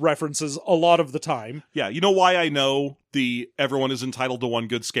service references a lot of the time. Yeah, you know why I know the everyone is entitled to one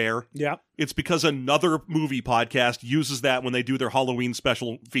good scare. Yeah. It's because another movie podcast uses that when they do their Halloween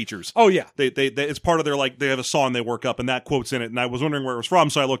special features. Oh, yeah. They it's part of their, like, they have a song they work up and that quote's in it, and I was wondering where it was from,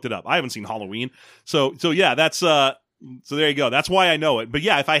 so I looked it up. I haven't seen Halloween. So yeah, that's so there you go. That's why I know it. But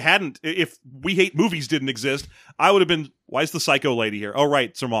yeah, if We Hate Movies didn't exist, I would have been, why is the psycho lady here? Oh, right,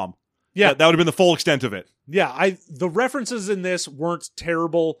 it's her mom. Yeah. That would have been the full extent of it. Yeah, the references in this weren't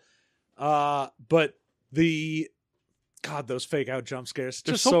terrible, but those fake out jump scares,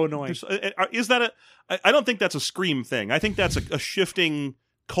 just so annoying. Is that I don't think that's a Scream thing. I think that's a shifting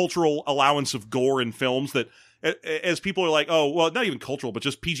cultural allowance of gore in films that, as people are like, oh, well, not even cultural, but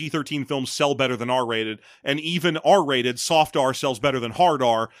just PG-13 films sell better than R-rated, and even R-rated, soft R sells better than hard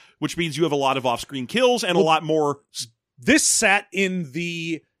R, which means you have a lot of off-screen kills and a lot more. This sat in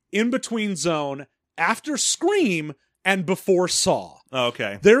the in-between zone after Scream and before Saw. Oh,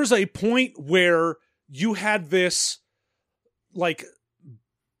 okay. There's a point where you had this, like,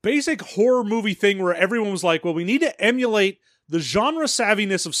 basic horror movie thing where everyone was like, well, we need to emulate the genre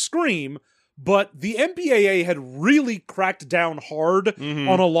savviness of Scream, but the MPAA had really cracked down hard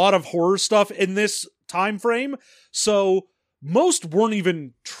on a lot of horror stuff in this time frame. So most weren't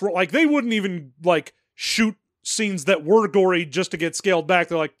even they wouldn't even like shoot scenes that were gory just to get scaled back.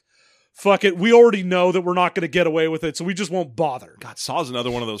 They're like, fuck it, we already know that we're not going to get away with it, so we just won't bother. God, Saw's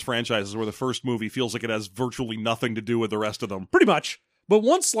another one of those franchises where the first movie feels like it has virtually nothing to do with the rest of them. Pretty much. But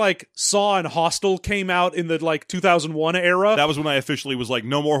once, like, Saw and Hostel came out in the, like, 2001 era... That was when I officially was like,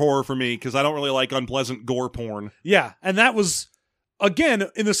 no more horror for me, because I don't really like unpleasant gore porn. Yeah, and that was, again,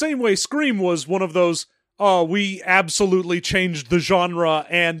 in the same way Scream was one of those, we absolutely changed the genre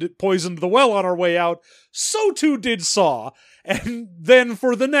and poisoned the well on our way out, so too did Saw. And then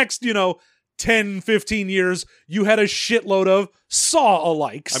for the next, 10, 15 years, you had a shitload of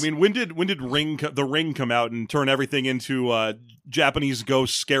Saw-alikes. I mean, when did The Ring come out and turn everything into Japanese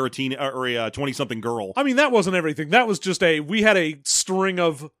ghost scare a 20-something girl? I mean, that wasn't everything. That was just we had a string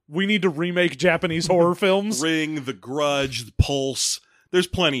of, we need to remake Japanese horror films. Ring, The Grudge, The Pulse. There's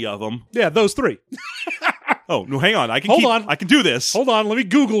plenty of them. Yeah, those three. Oh, no, hang on. I can do this. Hold on, let me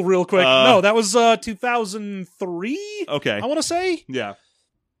Google real quick. No, that was 2003? Okay. I want to say? Yeah.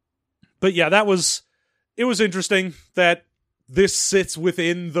 But yeah, it was interesting that this sits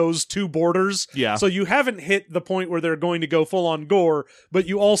within those two borders. Yeah. So you haven't hit the point where they're going to go full on gore, but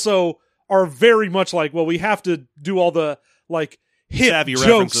you also are very much like, well, we have to do all the, like, hit savvy jokes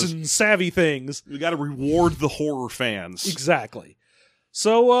references and savvy things. We got to reward the horror fans. Exactly.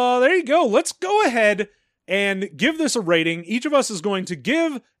 So there you go. Let's go ahead and give this a rating. Each of us is going to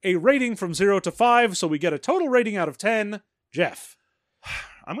give a rating from 0 to 5, so we get a total rating out of 10. Jeff.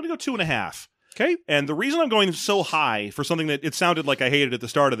 I'm going to go 2.5. Okay. And the reason I'm going so high for something that it sounded like I hated at the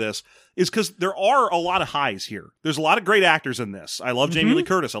start of this is because there are a lot of highs here. There's a lot of great actors in this. I love Jamie Lee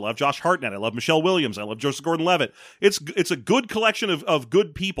Curtis. I love Josh Hartnett. I love Michelle Williams. I love Joseph Gordon-Levitt. It's a good collection of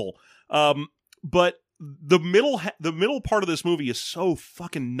good people. But the middle part of this movie is so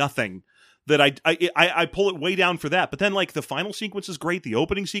fucking nothing that I pull it way down for that. But then, like, the final sequence is great. The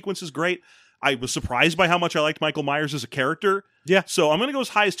opening sequence is great. I was surprised by how much I liked Michael Myers as a character. Yeah. So I'm going to go as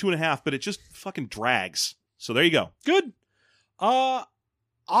high as 2.5, but it just fucking drags. So there you go. Good. I'll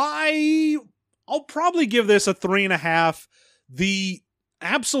probably give this a 3.5. The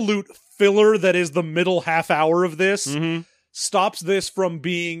absolute filler that is the middle half hour of this stops this from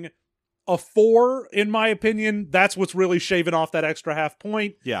being a 4, in my opinion. That's what's really shaving off that extra half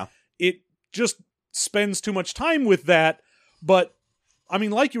point. Yeah. It just spends too much time with that. But, I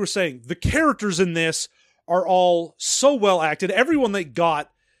mean, like you were saying, the characters in this are all so well acted. Everyone they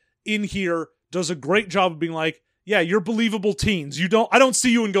got in here does a great job of being like, yeah, you're believable teens. I don't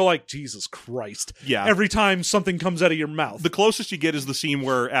see you and go like, Jesus Christ. Yeah. Every time something comes out of your mouth. The closest you get is the scene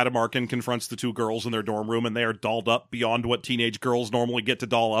where Adam Arkin confronts the two girls in their dorm room and they are dolled up beyond what teenage girls normally get to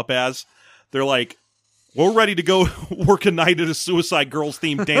doll up as. They're like, we're ready to go work a night at a Suicide Girls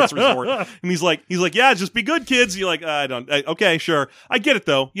themed dance resort. And he's like, yeah, just be good, kids. You're like, okay, sure. I get it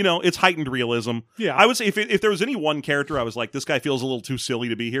though. It's heightened realism. Yeah. I would say if there was any one character I was like, this guy feels a little too silly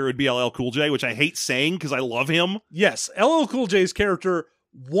to be here, it'd be LL Cool J, which I hate saying because I love him. Yes. LL Cool J's character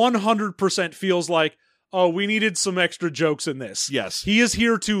 100% feels like, oh, we needed some extra jokes in this. Yes. He is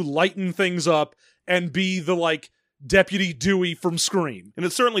here to lighten things up and be the, like, Deputy Dewey from Scream. And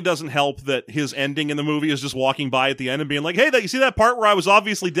it certainly doesn't help that his ending in the movie is just walking by at the end and being like, hey, you see that part where I was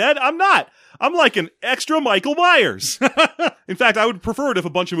obviously dead? I'm not. I'm like an extra Michael Myers. In fact, I would prefer it if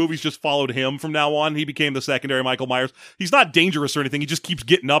a bunch of movies just followed him from now on. He became the secondary Michael Myers. He's not dangerous or anything. He just keeps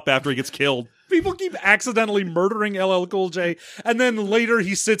getting up after he gets killed. People keep accidentally murdering LL Cool J, and then later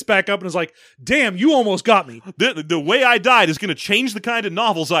he sits back up and is like, damn, you almost got me. The way I died is going to change the kind of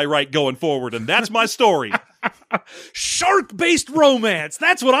novels I write going forward, and that's my story. Shark-based romance.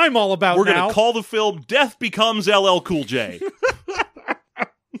 That's what I'm all about We're now. going to call the film Death Becomes LL Cool J.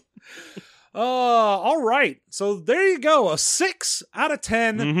 All right. So there you go. A 6 out of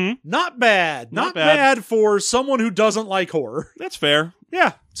 10. Mhm. Not bad. Not Not bad. bad for someone who doesn't like horror. That's fair.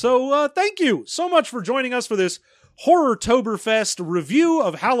 Yeah. So thank you so much for joining us for this Horrortoberfest review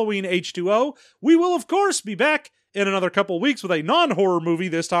of Halloween H2O. We will, of course, be back in another couple weeks with a non-horror movie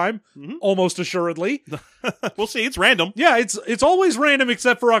this time, almost assuredly. We'll see. It's random. Yeah, it's always random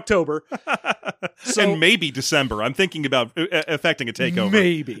except for October. So And maybe December. I'm thinking about effecting a takeover.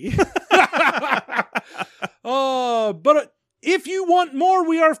 maybe. But if you want more,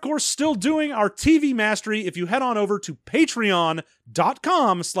 we are, of course, still doing our TV Mastery. If you head on over to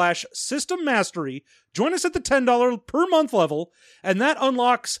patreon.com/System Mastery, join us at the $10 per month level, and that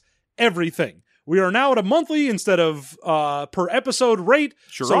unlocks everything. We are now at a monthly instead of per episode rate.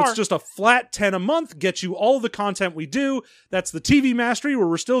 Sure so are. it's just a flat 10 a month, gets you all the content we do. That's the TV Mastery, where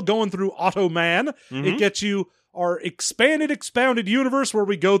we're still going through Automan. It gets you our expounded universe, where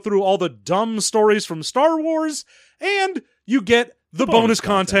we go through all the dumb stories from Star Wars, and you get the bonus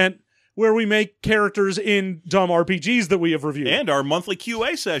content where we make characters in dumb RPGs that we have reviewed. And our monthly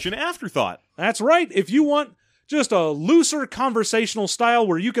QA session, Afterthought. That's right. If you want just a looser conversational style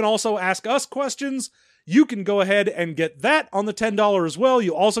where you can also ask us questions, you can go ahead and get that on the $10 as well.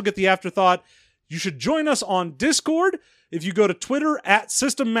 You also get the Afterthought. You should join us on Discord. If you go to Twitter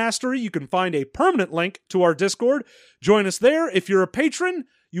 @System Mastery, you can find a permanent link to our Discord. Join us there. If you're a patron,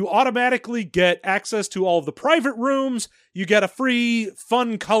 you automatically get access to all of the private rooms. You get a free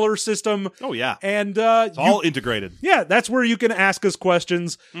fun color system. Oh, yeah. And It's all integrated. yeah, that's where you can ask us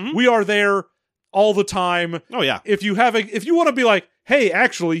questions. We are there all the time. Oh, yeah. If you want to be like, hey,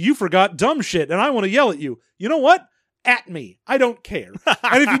 actually, you forgot dumb shit and I want to yell at you, you know what? At me. I don't care.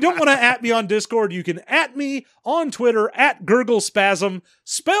 And if you don't want to at me on Discord, you can at me on Twitter @GurgleSpasm,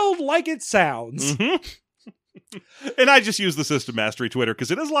 spelled like it sounds. And I just use the System Mastery Twitter because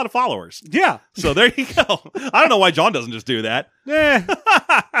it has a lot of followers. Yeah. So there you go. I don't know why John doesn't just do that.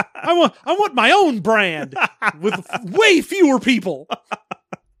 I want my own brand with way fewer people.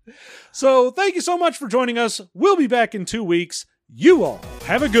 So thank you so much for joining us. We'll be back in 2 weeks. You all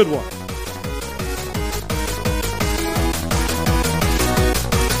have a good one.